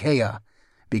Artemis Lycaea,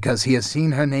 because he has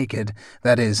seen her naked,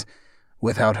 that is,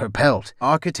 without her pelt.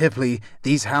 Archetypally,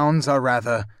 these hounds are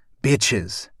rather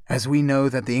bitches, as we know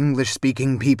that the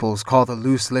English-speaking peoples call the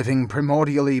loose-living,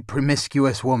 primordially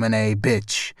promiscuous woman a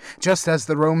bitch, just as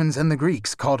the Romans and the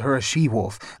Greeks called her a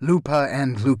she-wolf, lupa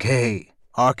and lucae.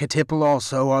 Archetypal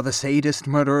also are the sadist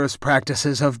murderer's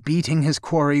practices of beating his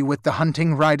quarry with the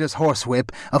hunting rider's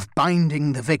horsewhip, of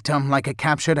binding the victim like a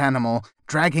captured animal,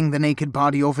 dragging the naked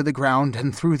body over the ground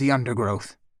and through the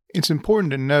undergrowth. It's important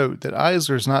to note that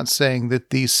Eisler is not saying that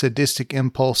these sadistic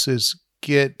impulses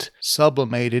get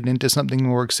sublimated into something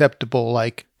more acceptable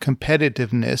like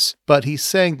competitiveness, but he's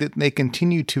saying that they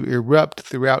continue to erupt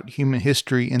throughout human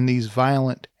history in these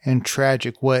violent and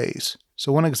tragic ways.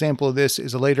 So one example of this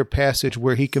is a later passage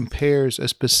where he compares a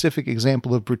specific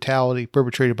example of brutality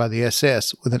perpetrated by the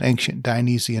SS with an ancient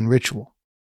Dionysian ritual.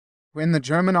 When the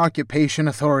German occupation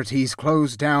authorities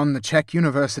closed down the Czech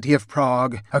University of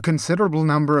Prague, a considerable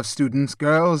number of students,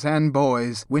 girls and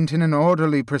boys, went in an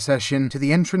orderly procession to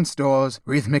the entrance doors,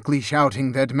 rhythmically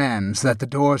shouting their demands that the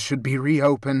doors should be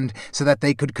reopened so that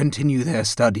they could continue their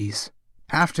studies.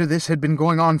 After this had been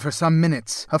going on for some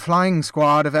minutes, a flying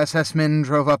squad of SS men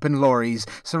drove up in lorries,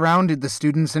 surrounded the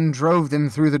students and drove them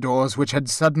through the doors which had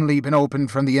suddenly been opened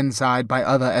from the inside by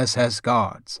other SS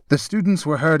guards. The students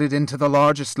were herded into the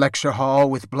largest lecture hall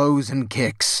with blows and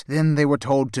kicks. Then they were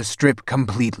told to strip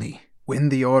completely. When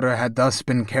the order had thus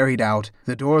been carried out,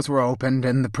 the doors were opened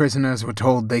and the prisoners were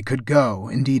told they could go,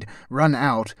 indeed run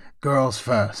out, girls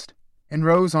first. In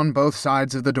rows on both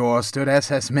sides of the door stood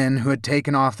SS men who had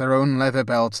taken off their own leather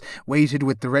belts, weighted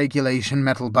with the regulation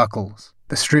metal buckles.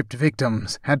 The stripped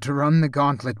victims had to run the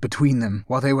gauntlet between them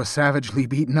while they were savagely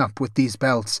beaten up with these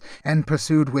belts and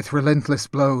pursued with relentless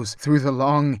blows through the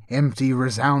long, empty,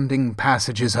 resounding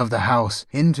passages of the house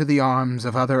into the arms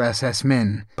of other SS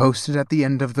men posted at the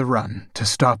end of the run to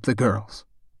stop the girls.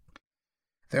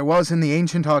 There was in the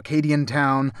ancient Arcadian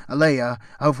town, Aleia,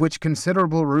 of which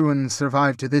considerable ruins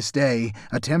survive to this day,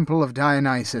 a temple of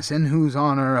Dionysus in whose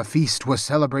honor a feast was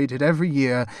celebrated every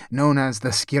year known as the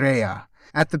Skyreia.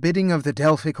 At the bidding of the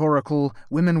Delphic oracle,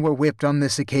 women were whipped on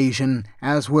this occasion,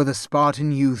 as were the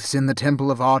Spartan youths in the temple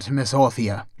of Artemis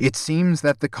Orthia. It seems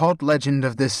that the cult legend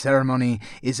of this ceremony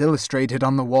is illustrated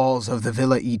on the walls of the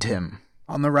Villa Etim.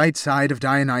 On the right side of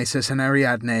Dionysus and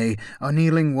Ariadne, a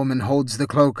kneeling woman holds the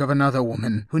cloak of another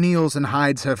woman, who kneels and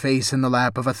hides her face in the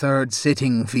lap of a third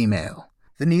sitting female.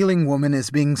 The kneeling woman is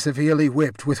being severely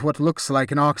whipped with what looks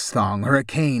like an ox thong or a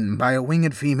cane by a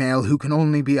winged female who can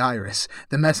only be Iris,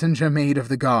 the messenger maid of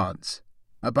the gods.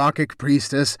 A Bacchic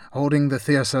priestess, holding the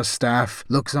Thyrsos staff,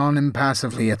 looks on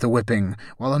impassively at the whipping,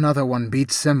 while another one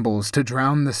beats cymbals to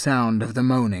drown the sound of the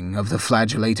moaning of the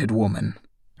flagellated woman.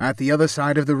 At the other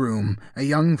side of the room, a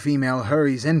young female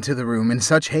hurries into the room in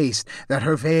such haste that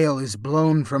her veil is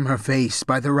blown from her face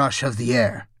by the rush of the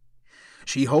air.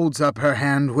 She holds up her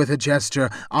hand with a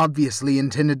gesture obviously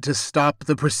intended to stop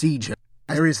the procedure.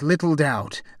 There is little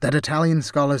doubt that Italian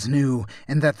scholars knew,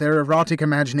 and that their erotic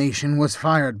imagination was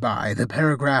fired by the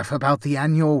paragraph about the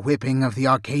annual whipping of the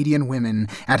Arcadian women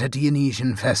at a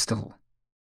Dionysian festival.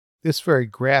 This very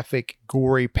graphic,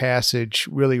 gory passage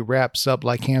really wraps up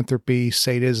lycanthropy,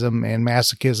 sadism, and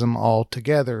masochism all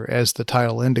together, as the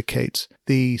title indicates.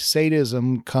 The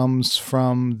sadism comes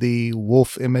from the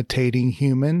wolf imitating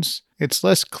humans. It's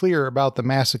less clear about the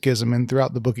masochism, and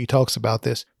throughout the book he talks about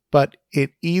this, but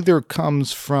it either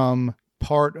comes from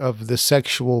part of the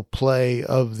sexual play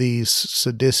of these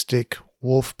sadistic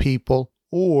wolf people,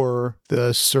 or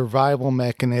the survival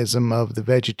mechanism of the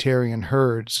vegetarian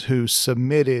herds who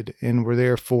submitted and were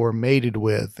therefore mated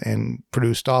with and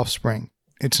produced offspring.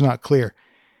 It's not clear.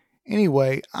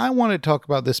 Anyway, I want to talk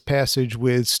about this passage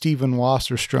with Stephen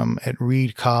Wasserstrom at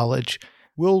Reed College.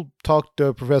 We'll talk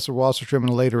to Professor Wasserstrom in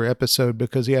a later episode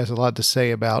because he has a lot to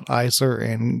say about Eisler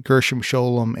and Gershom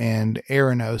Scholem and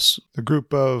Eranos, the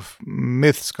group of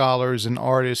myth scholars and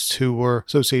artists who were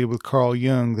associated with Carl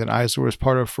Jung that Eisler was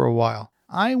part of for a while.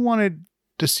 I wanted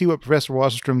to see what Professor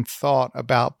Wasserstrom thought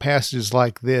about passages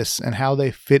like this and how they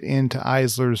fit into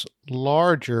Eisler's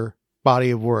larger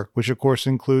body of work, which of course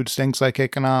includes things like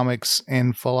economics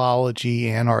and philology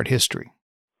and art history.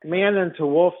 Man into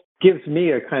Wolf gives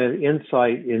me a kind of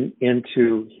insight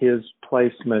into his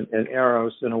placement in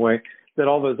Eros in a way that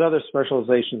all those other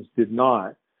specializations did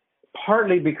not.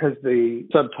 Partly because the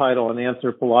subtitle, An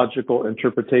Anthropological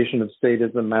Interpretation of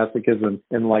Sadism, Masochism,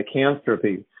 and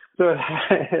Lycanthropy. So it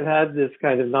had this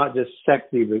kind of not just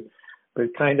sexy, but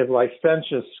kind of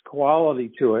licentious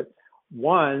quality to it.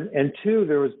 One, and two,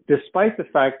 there was, despite the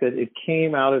fact that it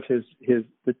came out of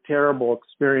the terrible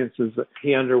experiences that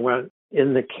he underwent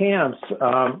in the camps,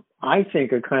 I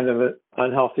think a kind of an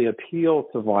unhealthy appeal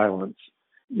to violence.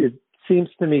 It seems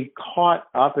to me caught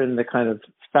up in the kind of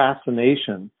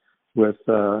fascination with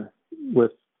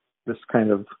this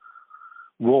kind of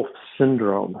wolf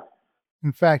syndrome.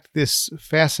 In fact, this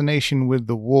fascination with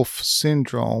the wolf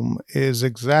syndrome is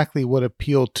exactly what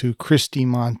appealed to Christy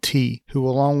Monteith, who,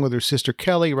 along with her sister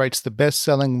Kelly, writes the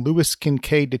best-selling Lewis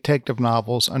Kincaid detective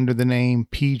novels under the name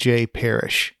P.J.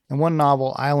 Parrish. In one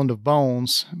novel, Island of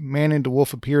Bones, Man into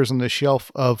Wolf appears on the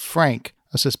shelf of Frank,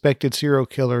 a suspected serial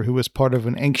killer who was part of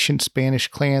an ancient Spanish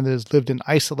clan that has lived in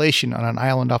isolation on an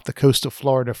island off the coast of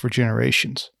Florida for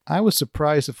generations. I was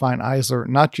surprised to find Eisler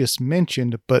not just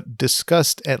mentioned, but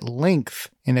discussed at length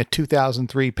in a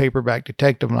 2003 paperback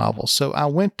detective novel. So I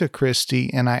went to Christy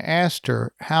and I asked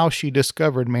her how she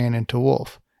discovered Man into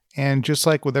Wolf. And just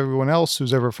like with everyone else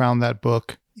who's ever found that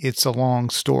book, it's a long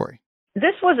story.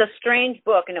 This was a strange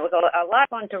book, and it was a lot of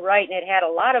fun to write, and it had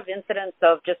a lot of incidents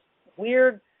of just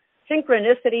weird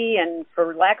synchronicity and,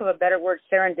 for lack of a better word,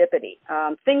 serendipity.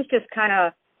 Things just kind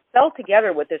of fell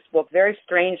together with this book very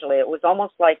strangely. It was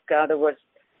almost like there was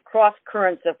cross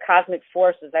currents of cosmic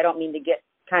forces. I don't mean to get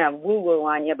kind of woo-woo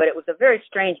on you, but it was a very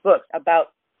strange book.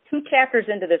 About 2 chapters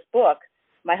into this book,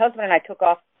 my husband and I took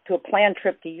off to a planned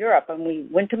trip to Europe, and we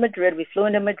went to Madrid. We flew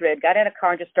into Madrid, got in a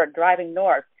car, and just started driving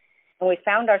north. And we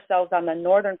found ourselves on the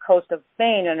northern coast of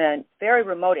Spain in a very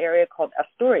remote area called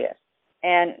Asturias.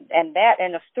 And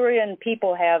Asturian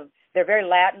people they're very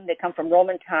Latin. They come from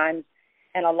Roman times.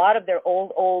 And a lot of their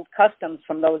old customs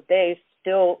from those days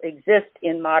still exist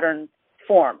in modern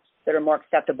forms that are more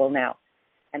acceptable now.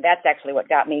 And that's actually what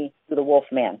got me to the Wolf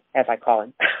Man, as I call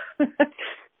him. Do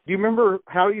you remember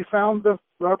how you found the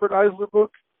Robert Eisler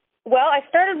book? Well, I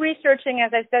started researching,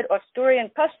 as I said, Asturian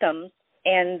customs.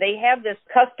 And they have this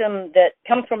custom that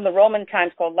comes from the Roman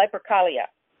times called Lupercalia,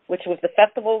 which was the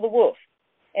festival of the wolf.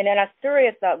 And in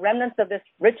Asturias, remnants of this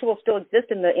ritual still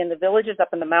exist in the villages up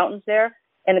in the mountains there.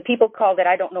 And the people call it,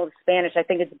 I don't know the Spanish, I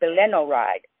think it's Beleno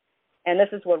ride. And this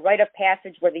is a rite of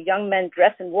passage where the young men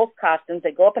dress in wolf costumes.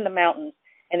 They go up in the mountains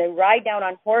and they ride down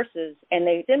on horses and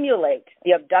they simulate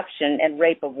the abduction and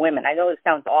rape of women. I know this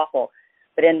sounds awful,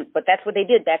 but that's what they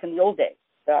did back in the old days.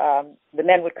 The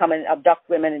men would come and abduct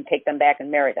women and take them back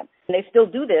and marry them. And they still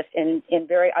do this in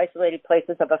very isolated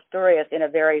places of Asturias in a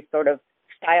very sort of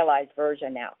stylized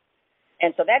version now.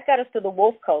 And so that got us to the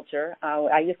wolf culture.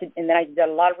 And then I did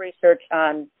a lot of research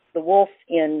on the wolf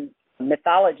in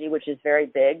mythology, which is very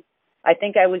big. I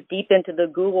think I was deep into the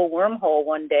Google wormhole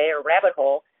one day, or rabbit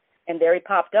hole, and there he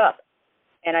popped up.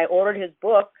 And I ordered his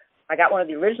book. I got one of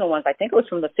the original ones. I think it was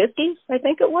from the 50s. I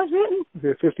think it was written.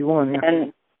 Okay, 51,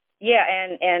 yeah.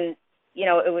 And you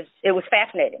know, it was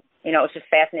fascinating. You know, it was just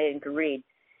fascinating to read.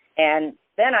 And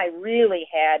then I really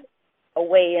had a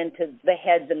way into the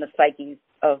heads and the psyches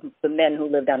of the men who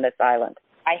lived on this island.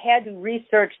 I had to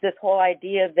research this whole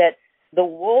idea that the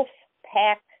wolf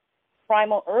pack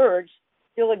primal urge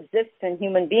still exists in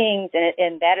human beings,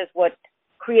 and that is what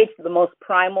creates the most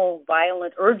primal,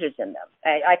 violent urges in them.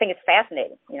 I think it's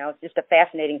fascinating. You know, it's just a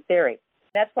fascinating theory.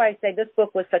 That's why I say this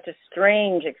book was such a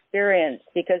strange experience,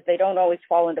 because they don't always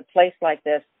fall into place like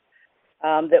this,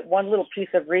 that one little piece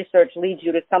of research leads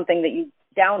you to something that you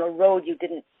down a road you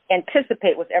didn't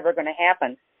anticipate was ever going to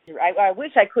happen. I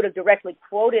wish I could have directly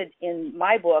quoted in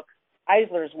my book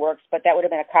Eisler's works, but that would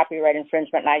have been a copyright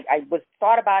infringement. And I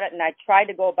thought about it, and I tried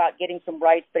to go about getting some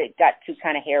rights, but it got too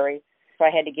kind of hairy, so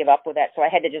I had to give up with that. So I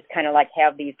had to just kind of like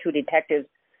have these 2 detectives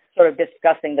sort of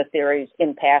discussing the theories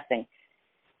in passing.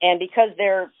 And because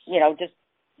they're, you know, just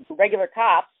regular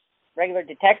cops, regular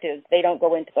detectives, they don't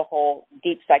go into the whole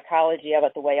deep psychology of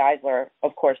it the way Eisler,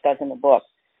 of course, does in the book.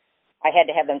 I had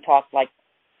to have them talk like,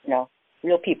 you know,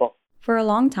 real people. For a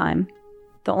long time,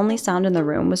 the only sound in the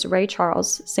room was Ray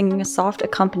Charles singing a soft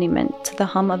accompaniment to the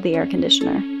hum of the air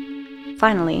conditioner.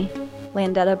 Finally,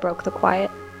 Landeta broke the quiet.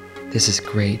 "This is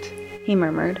great," he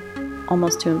murmured,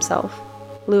 almost to himself.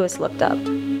 Lewis looked up.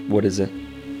 "What is it?"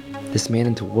 "This Man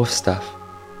into Wolf stuff.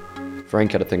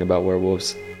 Frank had a thing about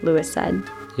werewolves," Lewis said.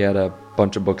 "He had a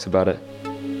bunch of books about it.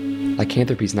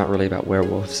 Lycanthropy's not really about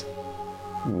werewolves."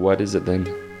 "What is it then?"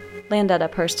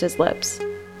 Landeta pursed his lips.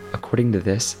 "According to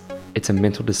this, it's a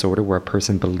mental disorder where a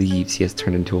person believes he has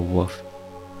turned into a wolf."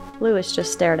 Lewis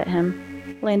just stared at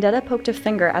him. Landeta poked a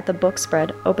finger at the book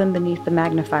spread open beneath the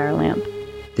magnifier lamp.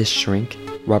 "This shrink,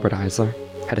 Robert Eisler,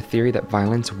 had a theory that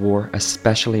violence, war,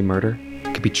 especially murder,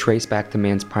 could be traced back to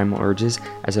man's primal urges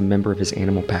as a member of his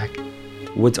animal pack.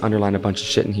 Woods underlined a bunch of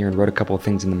shit in here and wrote a couple of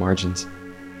things in the margins."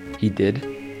 "He did?"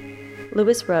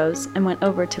 Lewis rose and went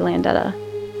over to Landeta.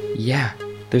 "Yeah,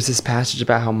 there's this passage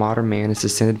about how modern man is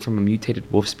descended from a mutated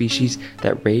wolf species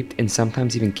that raped and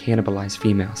sometimes even cannibalized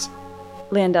females."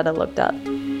 Landeta looked up.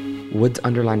 "Woods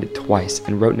underlined it twice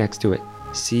and wrote next to it,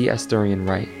 'See Asturian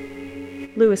right.'"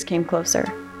 Lewis came closer.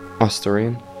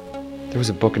 "Asturian? There was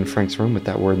a book in Frank's room with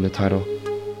that word in the title.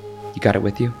 You got it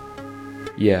with you?"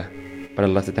 "Yeah, but I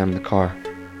left it down in the car.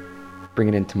 Bring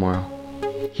it in tomorrow.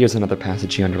 Here's another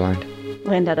passage he underlined,"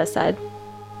 Landeta said.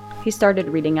 He started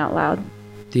reading out loud.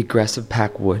 "The aggressive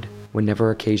pack would, whenever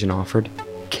occasion offered,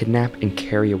 kidnap and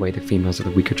carry away the females of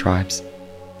the weaker tribes.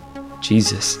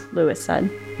 Jesus, Lewis said.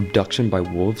 abduction by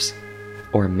wolves?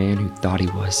 Or a man who thought he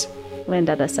was?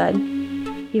 Landetta said.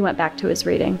 He went back to his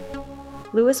reading.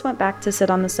 Lewis went back to sit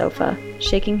on the sofa,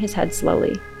 shaking his head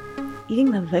slowly.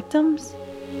 Eating the victims?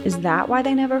 Is that why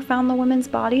they never found the women's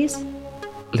bodies?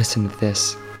 Listen to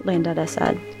this. Landetta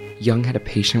said. Young had a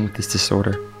patient with this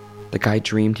disorder. The guy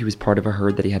dreamed he was part of a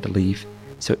herd that he had to leave.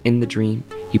 So in the dream,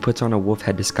 he puts on a wolf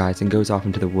head disguise and goes off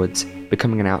into the woods,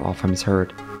 becoming an outlaw from his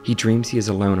herd. He dreams he is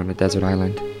alone on a desert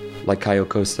island, like Cayo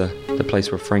Costa, the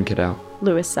place where Frank hid out.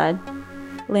 Lewis said.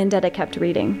 Landetta kept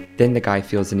reading. Then the guy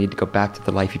feels the need to go back to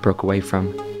the life he broke away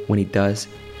from. When he does,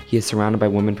 he is surrounded by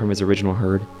women from his original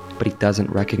herd, but he doesn't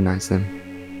recognize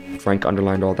them. Frank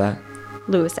underlined all that?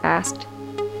 Lewis asked.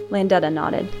 Landetta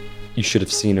nodded. You should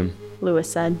have seen him.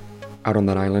 Lewis said. Out on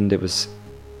that island, it was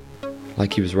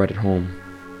like he was right at home.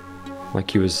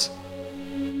 Like he was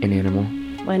an animal.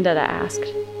 Landetta asked.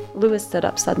 Lewis stood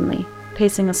up suddenly,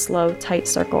 pacing a slow, tight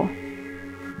circle.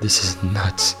 This is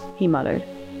nuts, he muttered.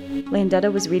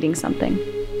 Landetta was reading something.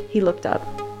 He looked up.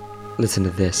 Listen to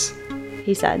this,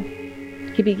 he said.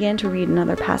 He began to read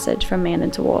another passage from Man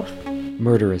into Wolf.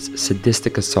 Murderous,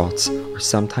 sadistic assaults are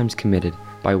sometimes committed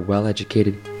by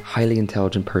well-educated, highly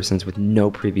intelligent persons with no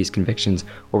previous convictions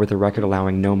or with a record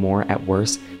allowing no more, at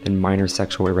worst, than minor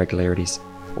sexual irregularities.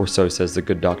 Or so says the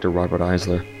good Dr. Robert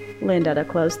Eisler. Landetta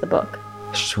closed the book.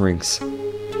 Shrinks.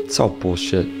 It's all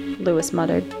bullshit. Lewis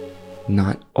muttered.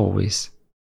 Not always.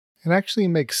 It actually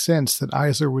makes sense that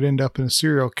Eisler would end up in a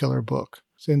serial killer book,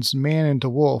 since Man into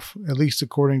Wolf, at least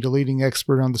according to leading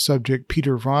expert on the subject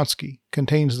Peter Vronsky,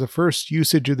 contains the first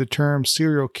usage of the term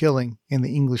serial killing in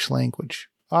the English language.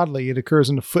 Oddly, it occurs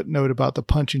in a footnote about the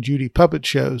Punch and Judy puppet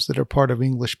shows that are part of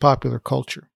English popular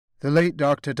culture. The late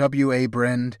Dr. W.A.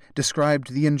 Brend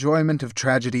described the enjoyment of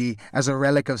tragedy as a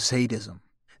relic of sadism.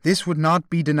 This would not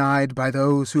be denied by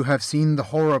those who have seen the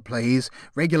horror plays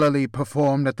regularly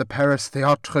performed at the Paris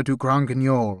Théâtre du Grand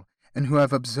Guignol, and who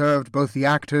have observed both the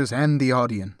actors and the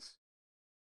audience.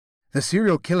 The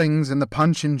serial killings in the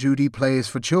Punch and Judy plays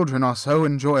for children are so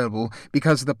enjoyable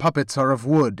because the puppets are of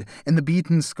wood, and the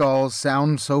beaten skulls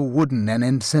sound so wooden and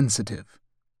insensitive.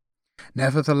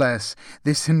 Nevertheless,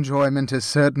 this enjoyment is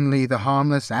certainly the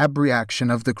harmless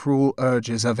abreaction of the cruel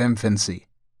urges of infancy.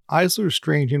 Eisler's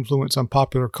strange influence on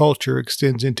popular culture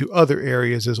extends into other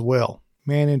areas as well.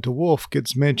 Man into Wolf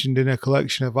gets mentioned in a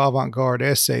collection of avant-garde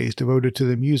essays devoted to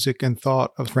the music and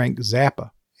thought of Frank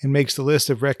Zappa, and makes the list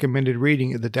of recommended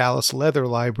reading at the Dallas Leather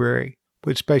Library,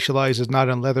 which specializes not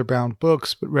in leather-bound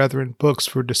books, but rather in books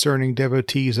for discerning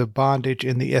devotees of bondage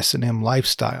and the S&M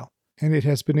lifestyle. And it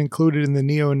has been included in the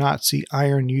neo-Nazi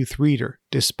Iron Youth Reader,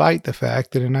 despite the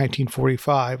fact that in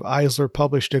 1945 Eisler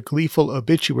published a gleeful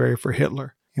obituary for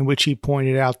Hitler, in which he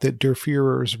pointed out that Der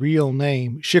Führer's real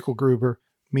name, Schicklgruber,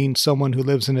 means someone who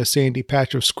lives in a sandy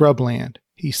patch of scrubland.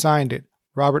 He signed it,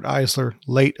 Robert Eisler,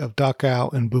 late of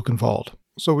Dachau and Buchenwald.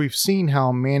 So we've seen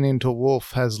how Man into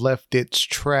Wolf has left its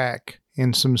track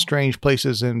in some strange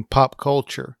places in pop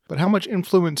culture, but how much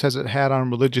influence has it had on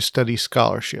religious studies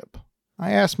scholarship?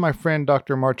 I asked my friend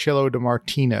Dr. Marcello Di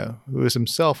Martino, who is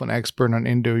himself an expert on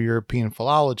Indo-European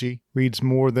philology, reads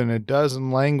more than a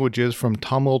dozen languages from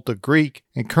Tamil to Greek,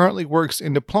 and currently works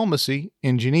in diplomacy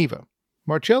in Geneva.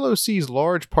 Marcello sees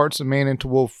large parts of Man into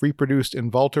Wolf reproduced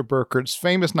in Walter Burkert's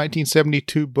famous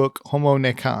 1972 book Homo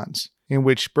Necans, in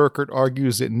which Burkert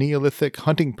argues that Neolithic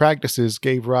hunting practices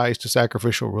gave rise to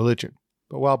sacrificial religion.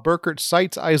 But while Burkert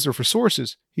cites Eisler for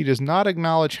sources, he does not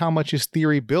acknowledge how much his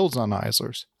theory builds on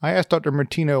Eisler's. I asked Dr.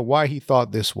 Martino why he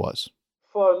thought this was.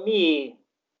 For me,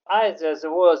 Eisler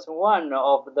was one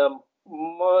of the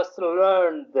most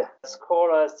learned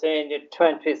scholars in the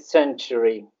 20th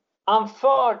century.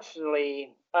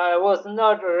 Unfortunately, I was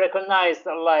not recognized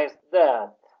like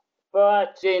that.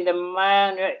 But in the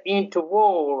Man into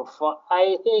Wolf,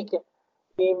 I think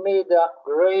he made a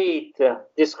great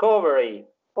discovery.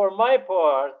 For my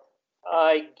part,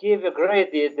 I give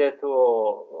credit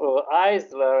to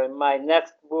Eisler in my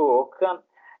next book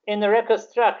in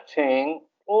reconstructing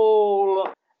all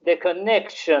the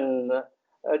connection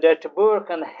that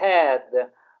Burken had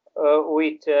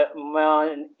with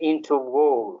Man into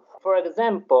Wolf. For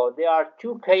example, there are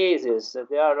two cases.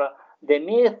 There are the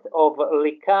myth of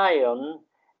Lycaon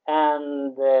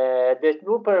and the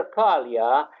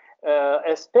Lupercalia,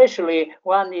 especially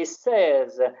when he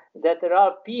says that there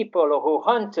are people who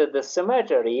hunted the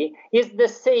cemetery, is the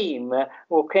same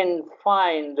who can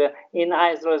find in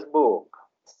Eisler's book.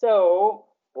 So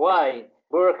why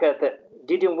Burkert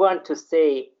didn't want to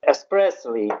say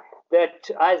expressly that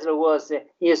Eisler was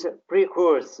his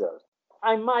precursor?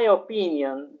 In my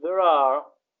opinion, there are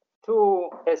two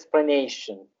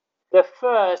explanations. The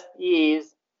first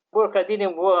is Burke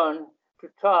didn't want to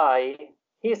tie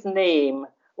his name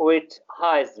with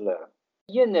Eisler.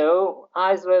 You know,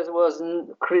 Eisler was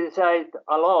criticized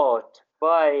a lot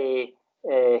by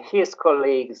his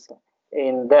colleagues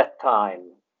in that time.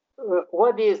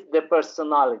 What is the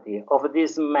personality of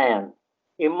this man?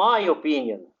 In my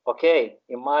opinion,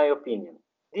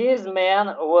 this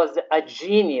man was a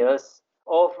genius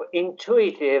of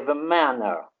intuitive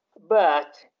manner,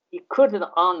 but he couldn't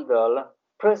handle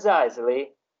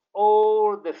precisely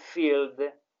all the field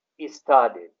he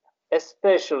studied,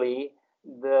 especially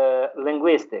the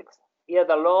linguistics. He had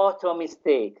a lot of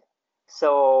mistakes.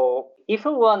 So if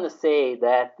you want to say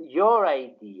that your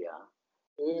idea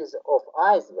is of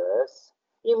Eisler's,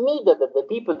 immediately the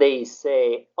people, they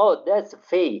say, oh, that's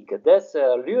fake, that's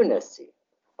lunacy.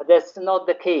 That's not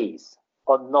the case,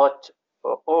 or not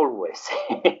always.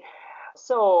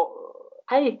 So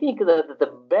I think that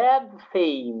the bad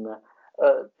fame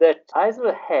that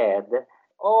Eisler had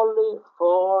only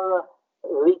for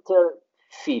little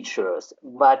features,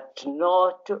 but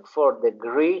not for the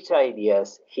great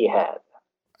ideas he had.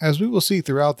 As we will see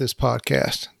throughout this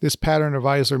podcast, this pattern of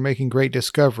Eisler making great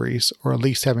discoveries, or at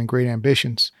least having great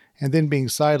ambitions, and then being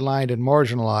sidelined and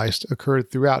marginalized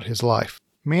occurred throughout his life.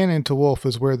 Man into Wolf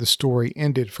is where the story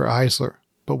ended for Eisler,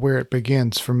 but where it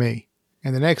begins for me.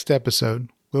 In the next episode,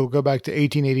 we'll go back to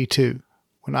 1882,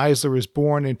 when Eisler was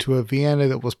born into a Vienna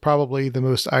that was probably the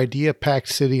most idea-packed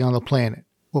city on the planet.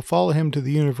 We'll follow him to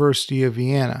the University of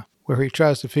Vienna, where he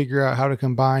tries to figure out how to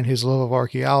combine his love of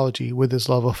archaeology with his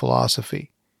love of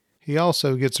philosophy. He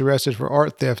also gets arrested for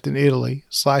art theft in Italy,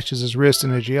 slashes his wrist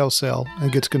in a jail cell,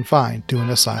 and gets confined to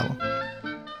an asylum.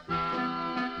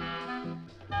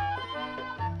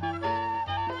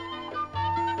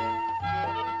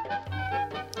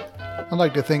 I'd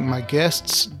like to thank my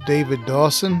guests, David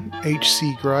Dawson,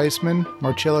 H.C. Greisman,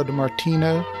 Marcello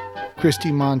DiMartino,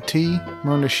 Christy Monti,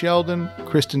 Myrna Sheldon,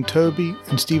 Kristen Toby,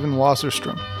 and Stephen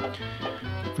Wasserstrom.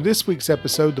 For this week's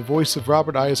episode, the voice of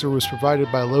Robert Eisler was provided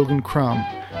by Logan Crum,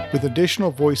 with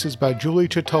additional voices by Julie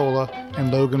Chitola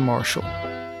and Logan Marshall.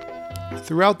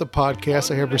 Throughout the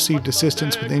podcast, I have received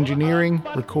assistance with engineering,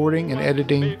 recording, and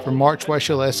editing from March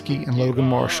Wyszeleski and Logan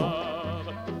Marshall.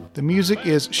 The music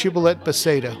is Shibboleth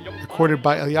Beseda, recorded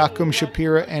by Eliakim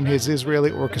Shapira and his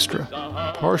Israeli Orchestra.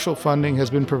 Partial funding has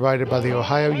been provided by the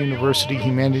Ohio University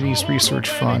Humanities Research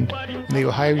Fund and the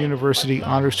Ohio University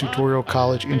Honors Tutorial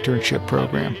College Internship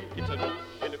Program.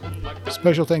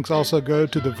 Special thanks also go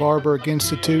to the Warburg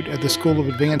Institute at the School of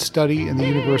Advanced Study in the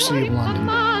University of London.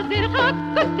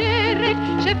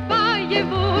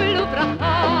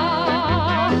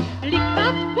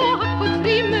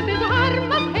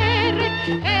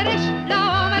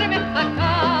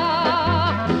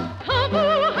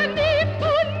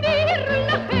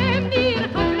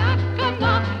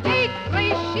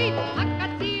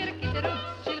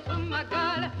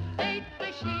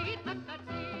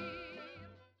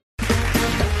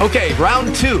 Okay,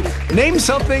 round two. Name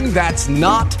something that's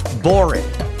not boring.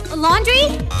 A laundry?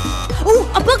 Ooh,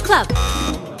 a book club.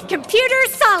 Computer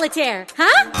solitaire,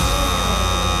 huh?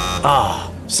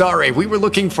 Ah, oh, sorry, we were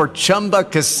looking for Chumba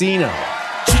Casino.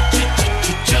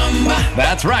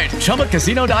 That's right,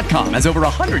 ChumbaCasino.com has over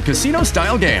 100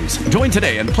 casino-style games. Join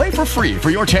today and play for free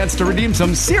for your chance to redeem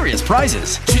some serious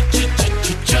prizes.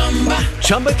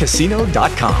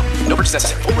 ChumbaCasino.com. No purchase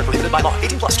necessary. Void where prohibited by law.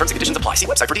 18+ terms and conditions apply. See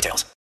website for details.